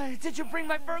 Did you bring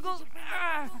my Fergles?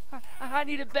 I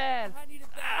need it bad.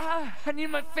 I need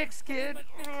my fix, kid.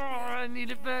 I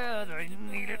need it bad. I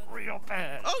need it real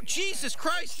bad. Oh, Jesus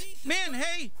Christ. Man,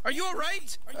 hey, are you all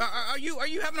right? Are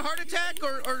you having a heart attack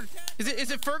or is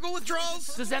it Fergal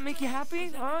withdrawals? Does that make you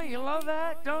happy? Oh, you love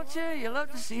that, don't you? You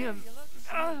love to see a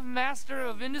master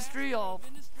of industry all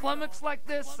flummoxed like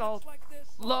this, all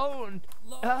low and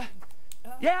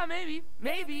yeah, maybe.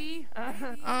 Maybe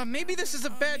this is a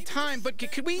bad time, but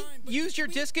could we use your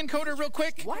disk encoder real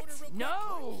quick? What?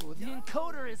 No, the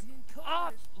encoder is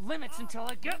off limits until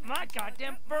I get my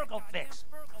goddamn Fergal fix.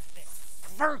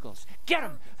 Fergles, get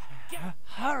him!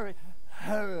 Hurry.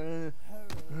 Hey,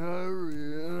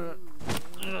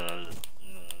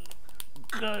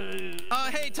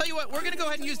 tell you what, we're gonna go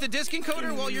ahead and use the disk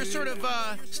encoder while you're sort of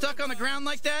stuck on the ground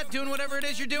like that, doing whatever it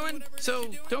is you're doing. So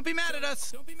don't be mad at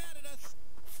us.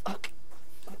 Okay.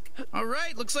 All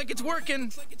right, looks like it's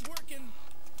working.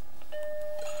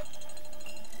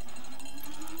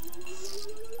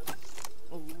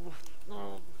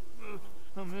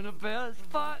 I'm in a bad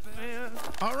spot, man.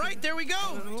 All right, there we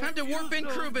go. Time to warp in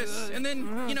Krubis and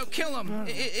then, kill him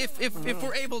if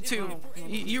we're able to.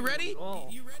 You ready?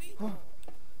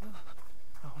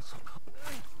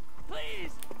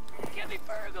 Please, get me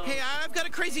Fergal. Hey, I've got a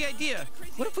crazy idea.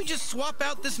 What if we just swap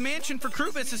out this mansion for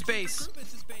Krubis' base?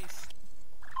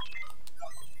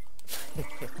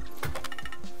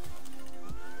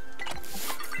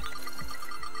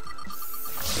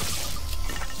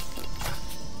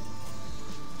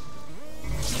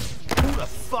 Who the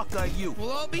fuck are you?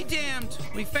 We'll all be damned.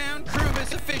 We found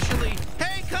Krubis officially.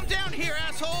 Hey, come down here,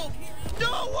 asshole! No,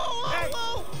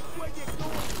 whoa! Where you going,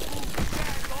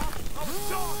 move off? I'm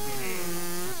talking here.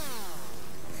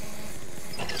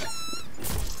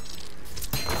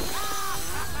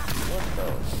 What the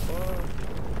fuck?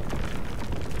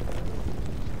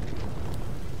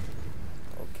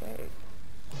 Okay.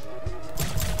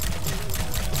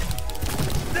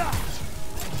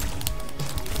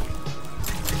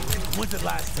 When's the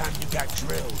last time you got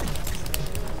drilled?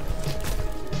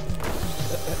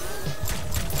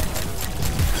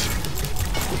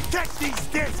 Catch these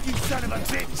discs, you son of a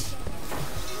bitch!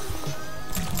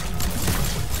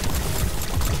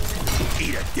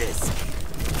 Eat a disc!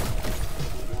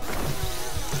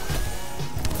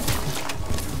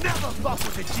 Never fuck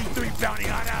with the G3 bounty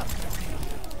hunter!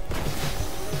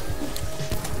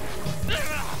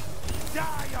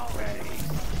 Die already!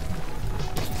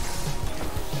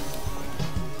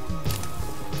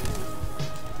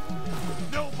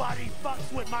 Nobody fucks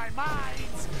with my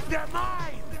mines! They're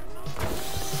mine!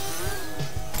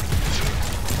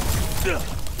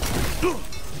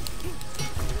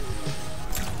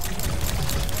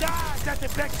 Ah, is that the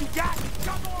best you got?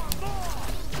 Come on, more!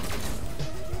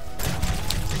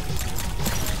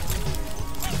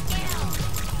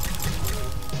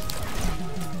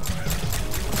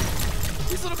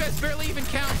 These little guys barely even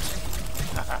count.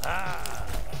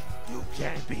 You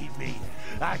can't beat me.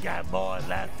 I got more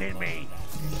left in me.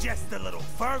 Just a little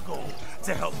Fergal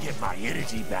to help get my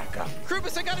energy back up.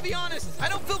 Krubis, I gotta be honest. I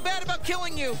don't feel bad about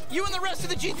killing you. You and the rest of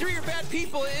the G3 are bad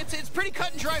people. It's pretty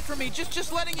cut and dry for me.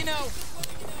 Just letting you know.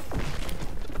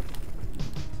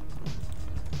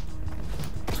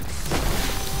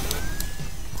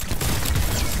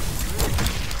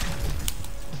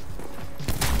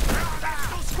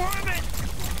 Stop squirming!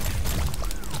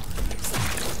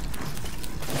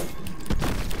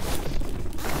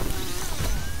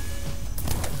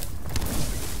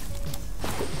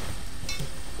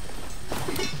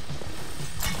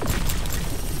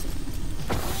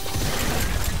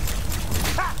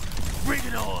 Bring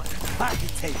it on! I can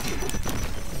take it!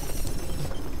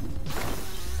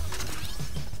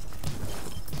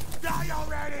 Die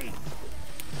already!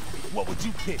 What would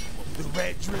you pick? The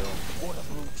red drill or the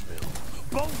blue drill?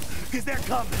 Both, because they're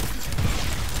coming!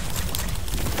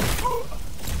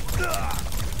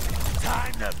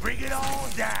 Time to bring it all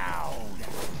down!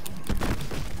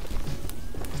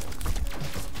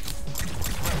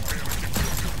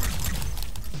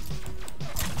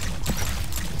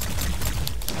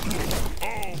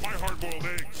 Oh, my hard-boiled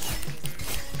eggs.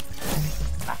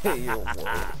 Hey, yo, boy.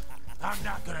 I'm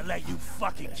not gonna let you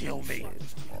fucking kill me.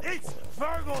 It's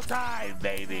Fergal time,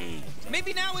 baby.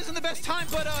 Maybe now isn't the best time,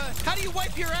 but how do you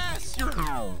wipe your ass?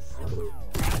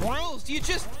 Rolls, do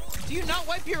you not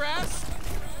wipe your ass?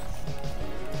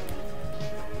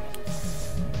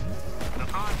 Now,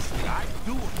 honestly, I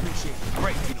do appreciate the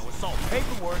break. You know, it's all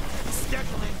paperwork,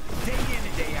 scheduling, day in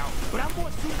and day out. But I'm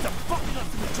more suited to fucking up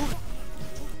some intrusion.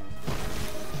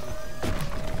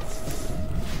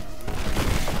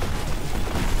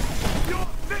 You're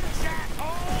finished,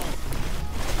 asshole!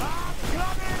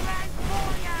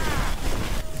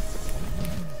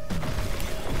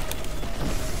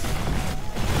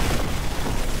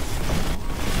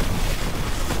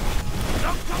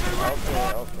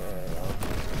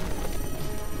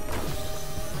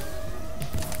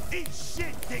 Eat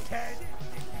shit, dickhead!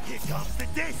 Here comes the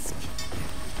disc!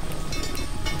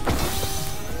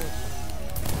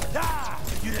 Ah!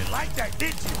 You didn't like that,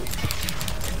 did you?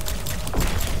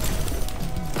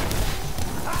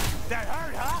 Ah! That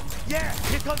hurt, huh? Yeah,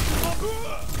 here comes the book!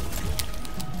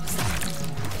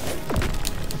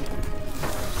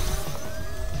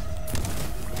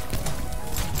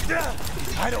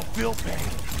 I don't feel pain,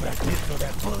 but I did feel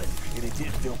that bullet, and it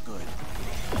did feel good.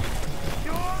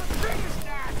 You're the biggest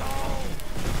asshole!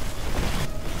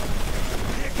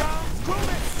 Here comes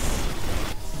Krubis!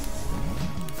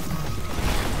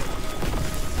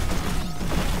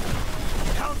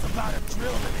 How's about a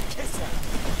drill and a kisser?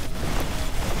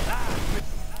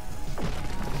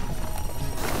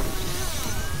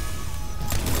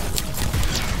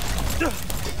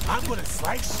 I'm gonna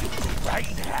slice you right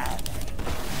in half.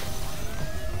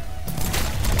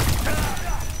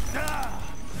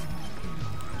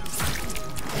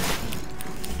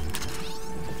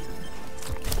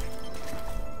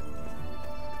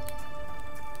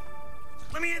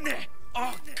 Let me in there.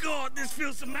 Oh God, this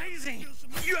feels amazing.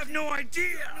 You have no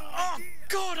idea. Oh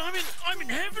God, I'm in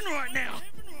heaven right now.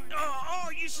 Oh,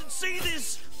 you should see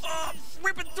this. Oh,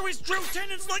 ripping through his drill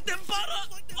tendons like they're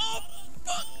butter. Oh,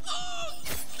 fuck.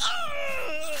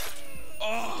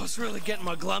 Oh, I was really getting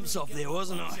my glumps off there,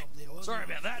 wasn't I? Sorry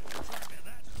about that.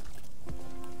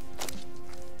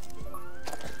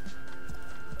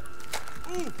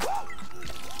 Ooh.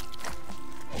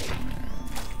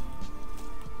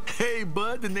 Hey,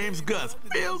 bud, the name's Gus.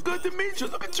 Feels good to meet you.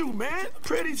 Look at you, man.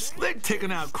 Pretty slick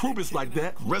taking out Krubis like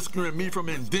that, rescuing me from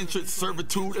indentured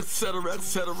servitude, etc.,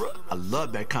 etc. I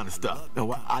love that kind of stuff. You know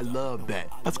what? I love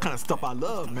that. That's the kind of stuff I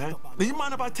love, man. Do you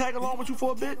mind if I tag along with you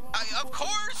for a bit? Of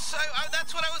course.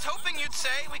 That's what I was hoping you'd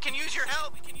say. We can use your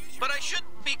help. But I should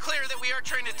be clear that we are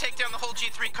trying to take down the whole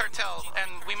G3 cartel, and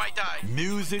we might die.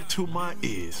 Music to my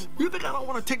ears. You think I don't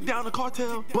want to take down the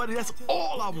cartel? Buddy, that's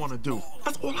all I want to do.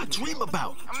 That's all I dream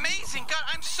about. Amazing. God,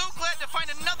 I'm so glad to find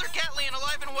another Gatlian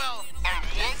alive and well.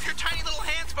 Your tiny little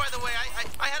hands, by the way.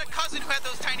 I had a cousin who had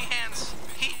those tiny hands.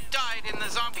 He died in the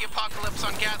zombie apocalypse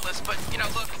on Gatlas, but, you know,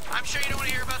 look, I'm sure you don't want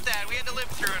to hear about that. We had to live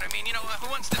through it. I mean, you know, who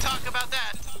wants to talk about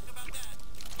that?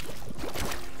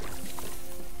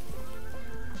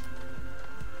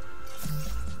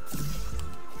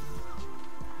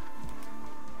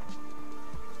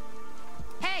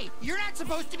 Hey, you're not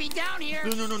supposed to be down here.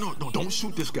 No, don't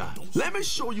shoot this guy. Let me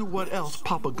show you what else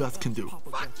Papa Gus can do.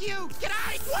 Fuck you. Get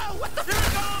out of here. Whoa, what the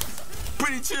fuck?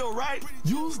 Pretty chill, right?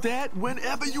 Use that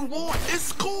whenever you want.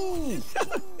 It's cool.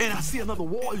 And I see another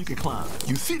wall you can climb.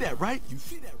 You see that, right?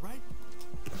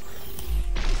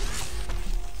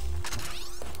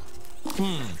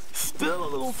 Still a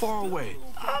little far away.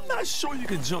 I'm not sure you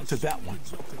can jump to that one.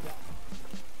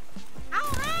 All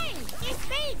right, it's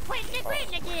me, Quentin the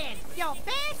Grittin again, your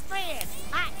best friend.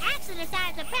 I actually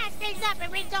decided to patch things up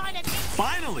and rejoin the...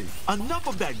 Finally, enough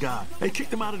of that guy. They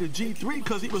kicked him out of the G3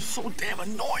 because he was so damn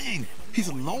annoying. He's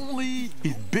lonely,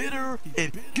 he's bitter,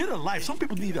 and get a life. Some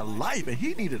people need a life, and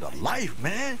he needed a life,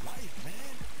 man.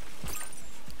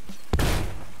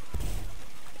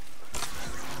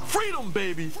 Freedom,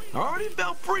 baby! I already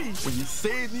felt free when you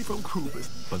saved me from Krubis.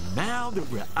 But now that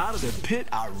we're out of the pit,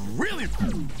 I really...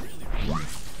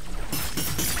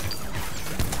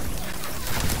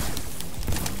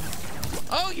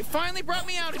 Oh, you finally brought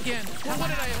me out again. Well, what,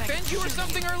 did I offend you or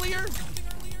something earlier?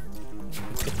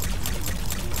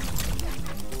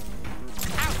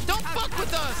 Ow, don't fuck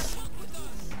with us!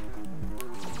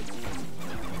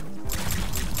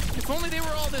 If only they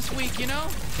were all this weak, you know?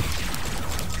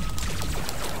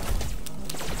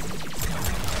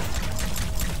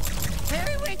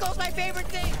 Periwinkle's my favorite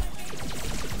thing.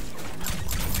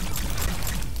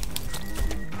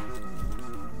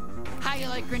 How you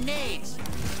like grenades?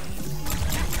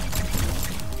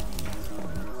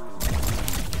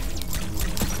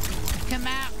 Come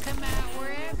out,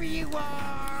 wherever you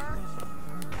are.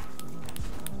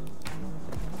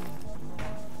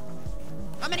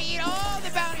 I'm gonna eat all the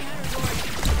bounty hunters.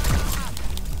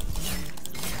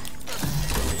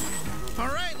 All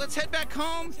right, let's head back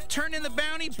home, turn in the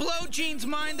bounty, blow Gene's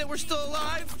mind that we're still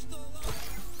alive.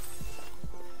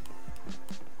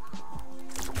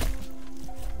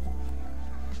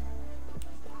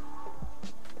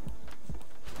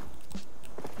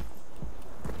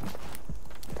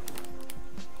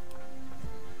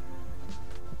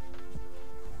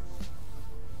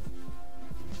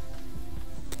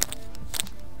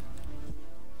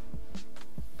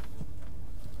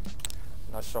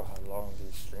 Not sure how long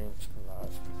these streams can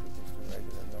last because we just do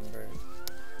regular numbers.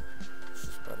 It's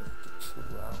just better to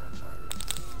 2 hour mark.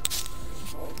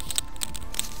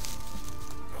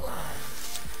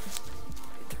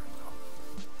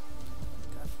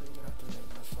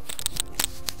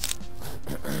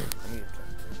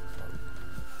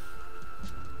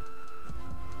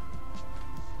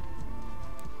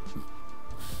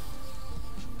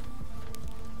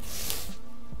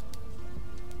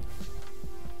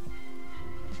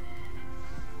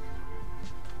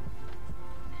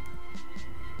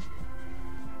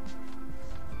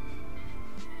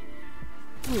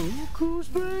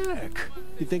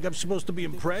 think I'm supposed to be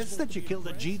impressed that you killed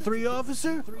a G3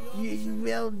 officer?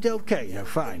 Well, okay,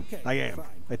 fine. I am.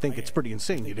 I think it's pretty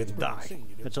insane you didn't die.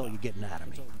 That's all you're getting out of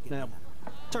me. Now,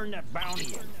 turn that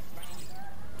bounty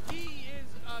in. He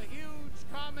is a huge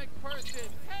comic person.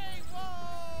 Hey,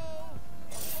 whoa!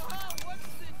 Whoa, what's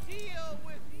the deal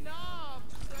with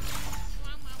knobs?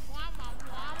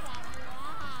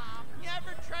 You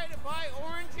ever try to buy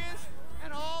oranges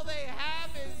and all they have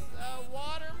is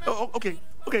watermelon? Oh, okay,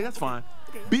 that's fine.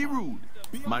 Be rude.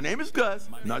 My name is Gus,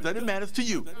 not that it matters to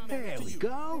you. There we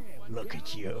go. Look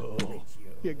at you.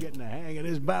 You're getting the hang of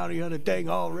this bounty hunter thing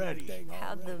already.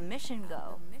 How'd the mission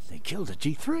go? They killed a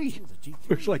G3.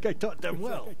 Looks like I taught them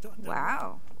well.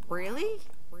 Wow. Really?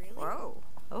 Whoa.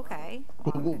 Okay.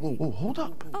 Whoa, hold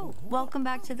up. Oh, welcome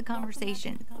back to the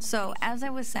conversation. So, as I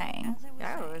was saying,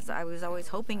 I was always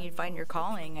hoping you'd find your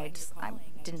calling. I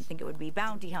didn't think it would be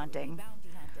bounty hunting.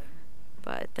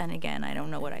 But then again, I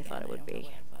don't know what I thought it would be.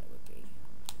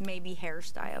 Maybe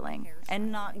hairstyling,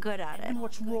 and not good at it. And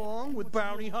what's wrong with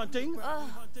bounty hunting?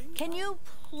 Can you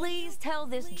please tell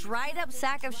this dried up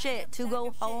sack of shit to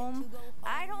go home?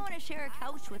 I don't want to share a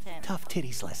couch with him. Tough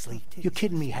titties, Leslie. You're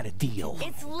kidding me, had a deal.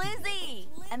 It's Lizzie,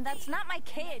 and that's not my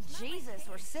kid. Jesus,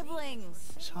 we're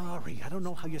siblings. Sorry, I don't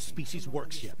know how your species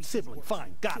works yet. Sibling,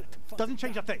 fine, got it. Doesn't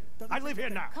change a thing. I live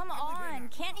here now. Come on,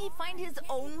 can't he find his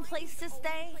own place to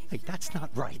stay? Hey, that's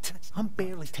not right. I'm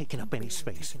barely taking up any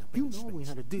space. You know we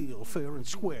had a deal fair and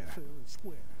square.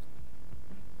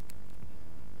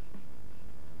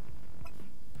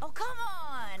 Oh, come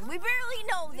on! We barely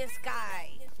know this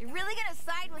guy. You're really gonna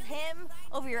side with him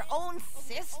over your own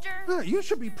sister? Yeah, you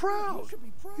should be proud.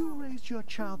 You raised your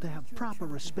child to have proper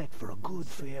respect for a good,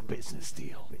 fair business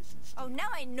deal. Oh, now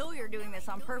I know you're doing this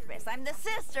on purpose. I'm the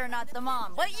sister, not the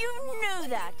mom. But you knew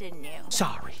that, didn't you?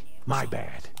 Sorry. My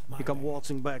bad. You come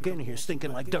waltzing back in here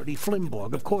stinking like dirty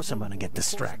Flimborg. Of course I'm gonna get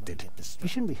distracted. You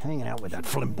shouldn't be hanging out with that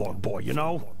Flimborg boy, you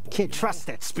know? Can't trust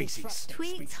that species.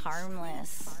 Tweet's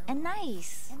harmless and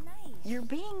nice. You're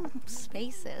being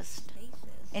spacist.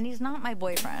 And he's not my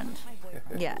boyfriend.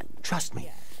 Yet. Trust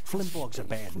me, Flimborgs are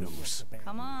bad news.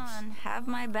 Come on, have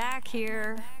my back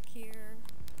here.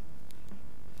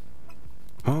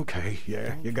 Okay,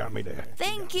 yeah, you got me there.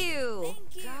 Thank you.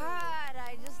 God,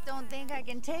 I just don't think I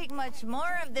can take much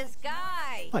more of this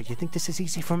guy. What, you think this is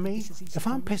easy for me? If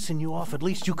I'm pissing you off, at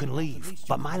least you can leave.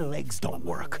 But my legs don't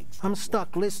work. I'm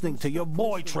stuck listening to your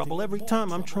boy trouble every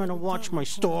time I'm trying to watch my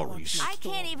stories. I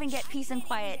can't even get peace and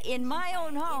quiet in my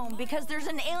own home because there's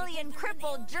an alien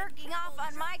cripple jerking off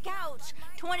on my couch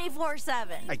 24/7.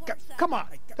 Hey, come on.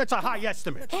 That's a high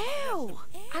estimate. Ew.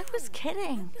 I was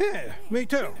kidding. Yeah, me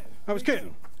too. I was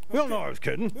kidding. We all know I was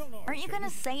kidding. Aren't you gonna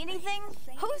say anything?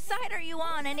 Whose side are you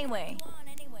on anyway?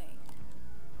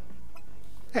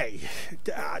 Hey,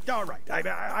 all right.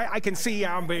 I can see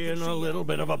I'm being a little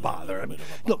bit of a bother. I mean,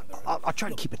 look, I'll try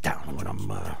to keep it down when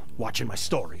I'm watching my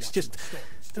stories. Just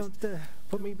don't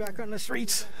put me back on the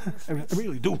streets. I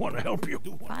really do want to help you.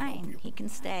 Fine, he can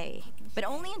stay. But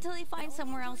only until he finds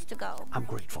somewhere else to go. I'm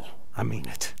grateful. I mean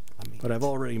it. But I've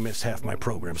already missed half my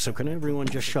program, so can everyone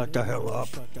just shut the hell up?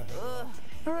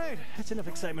 All right, that's enough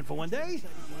excitement for one day.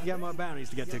 You got more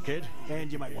bounties to get to, kid.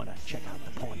 And you might want to check out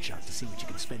the pawn shop to see what you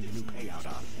can spend your new payout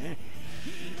on. Eh?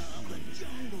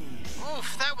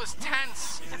 Oof, that was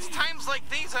tense. It's times like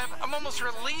these I'm almost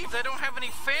relieved I don't have any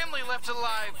family left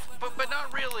alive. But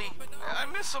not really. I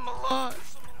miss them a lot.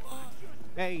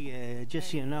 Hey,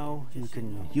 just so you know, you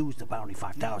can use the Bounty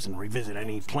 5000 to revisit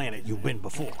any planet you've been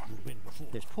before.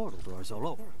 There's portal doors all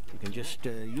over. You can just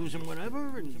use them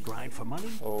whenever and grind for money.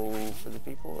 So, for the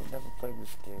people who have never played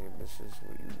this game, this is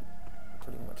what you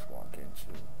pretty much walk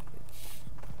into.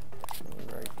 It's definitely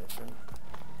very different.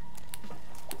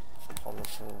 It's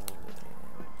colorful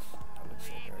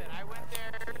and I went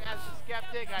there as a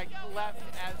skeptic, I left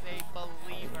as a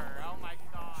believer. Oh my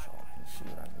god. Let's see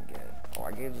what I can get. Oh,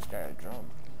 I gave this guy a drum.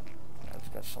 I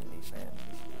just got so many fans.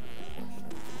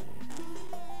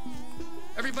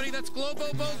 Everybody, that's Globo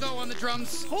Bogo on the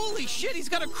drums. Holy shit, he's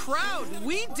got a crowd.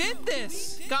 We did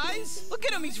this. Guys, look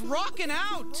at him. He's rocking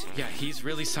out. Yeah, he's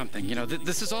really something. You know,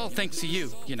 this is all thanks to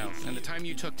you, you know, and the time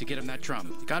you took to get him that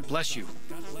drum. God bless you.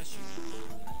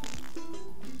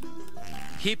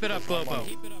 Keep it up, Bobo.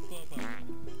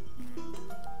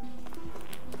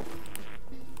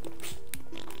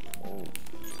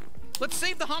 Let's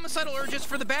save the homicidal urges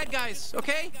for the bad guys,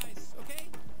 okay?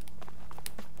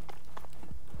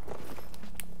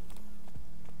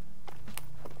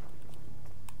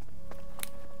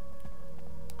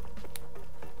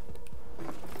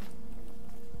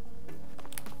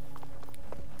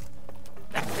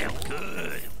 That felt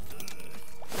good.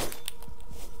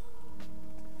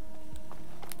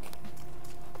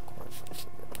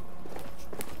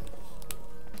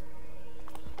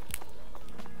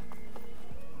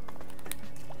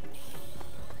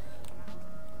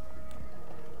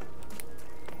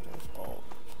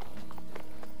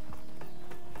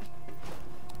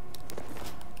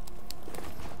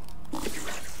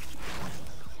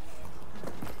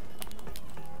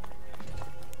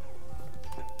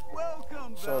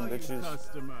 bitches.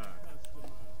 customer.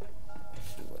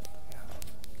 See what they have.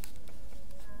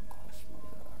 Cost me to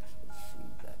actually see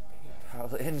that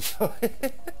PayPal info.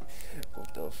 What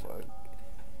the fuck?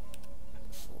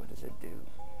 So what does it do?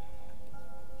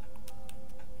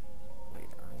 Wait,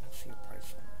 I don't see a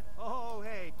price on that. Oh,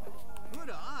 hey, good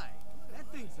eye. That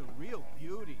thing's a real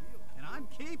beauty, and I'm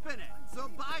keeping it. So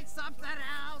buy something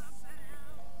else.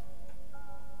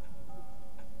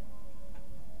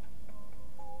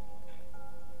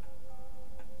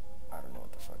 I don't know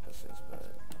what the fuck this is, but I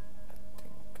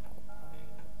think I'll buy it.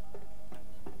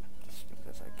 Just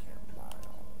because I can't buy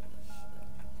all of this shit.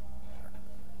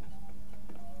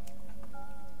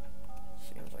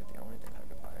 Seems like the only thing I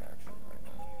could buy actually right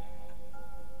now.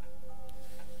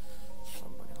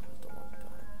 Somebody on the one time.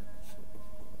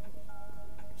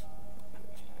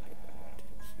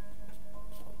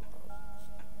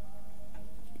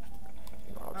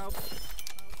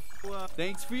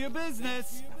 Thanks for your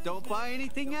business. Don't buy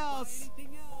anything else.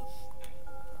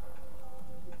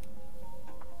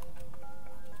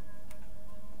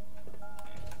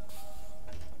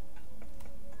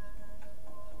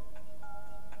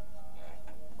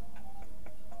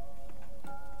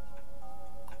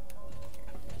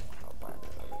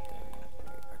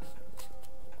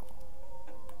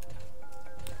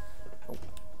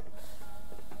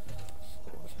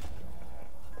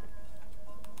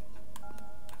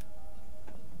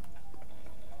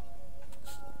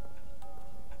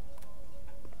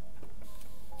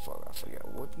 Fuck, I forget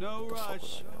what. No what the fuck was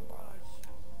rush. I gonna buy?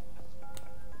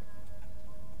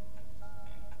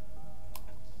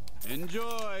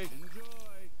 Enjoy.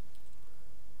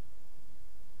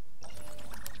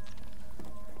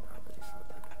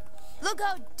 Look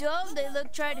how dumb they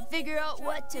look trying to figure out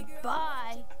what to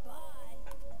buy.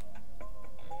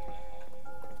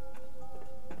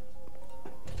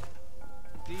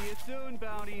 See you soon,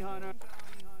 bounty hunter.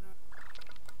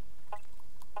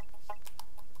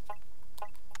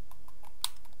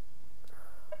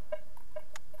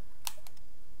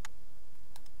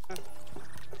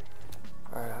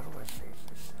 Alright, how do I save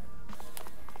this?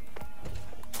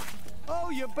 Oh,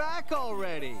 you're back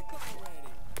already.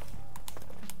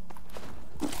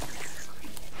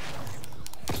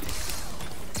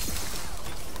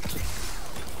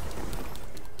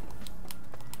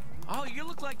 Oh, you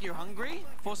look like you're hungry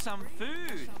for some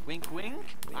food. Wink,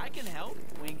 wink. I can help.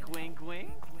 Wink, wink,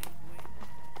 wink.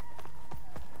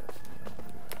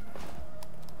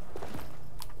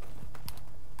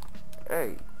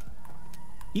 Hey.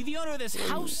 You the owner of this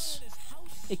house?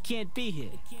 It can't be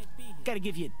here. Gotta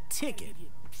give you a ticket.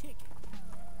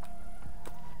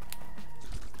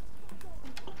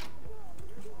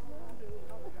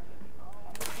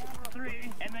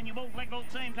 Three, and then you both let go at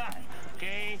the same time.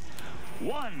 Okay?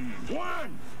 One.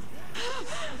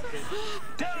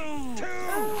 Two.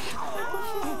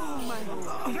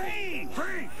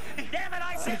 Three. Damn it,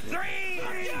 I said three.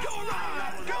 Go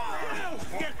around. Go.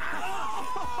 Get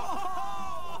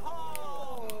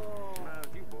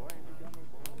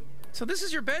So this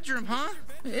is your bedroom, huh?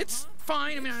 It's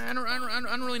fine. I mean, I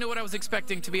don't really know what I was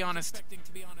expecting, to be honest.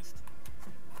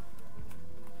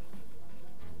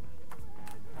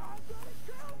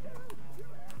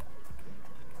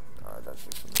 Alright, that's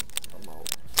it for me. I'm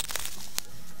out.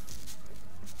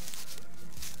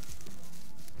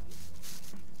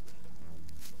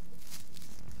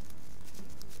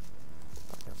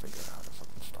 I can't figure out how to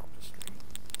fucking stop this stream.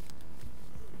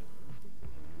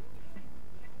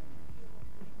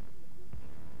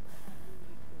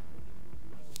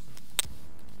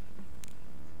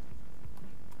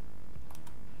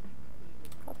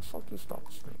 How the fuck you stop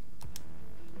the stream?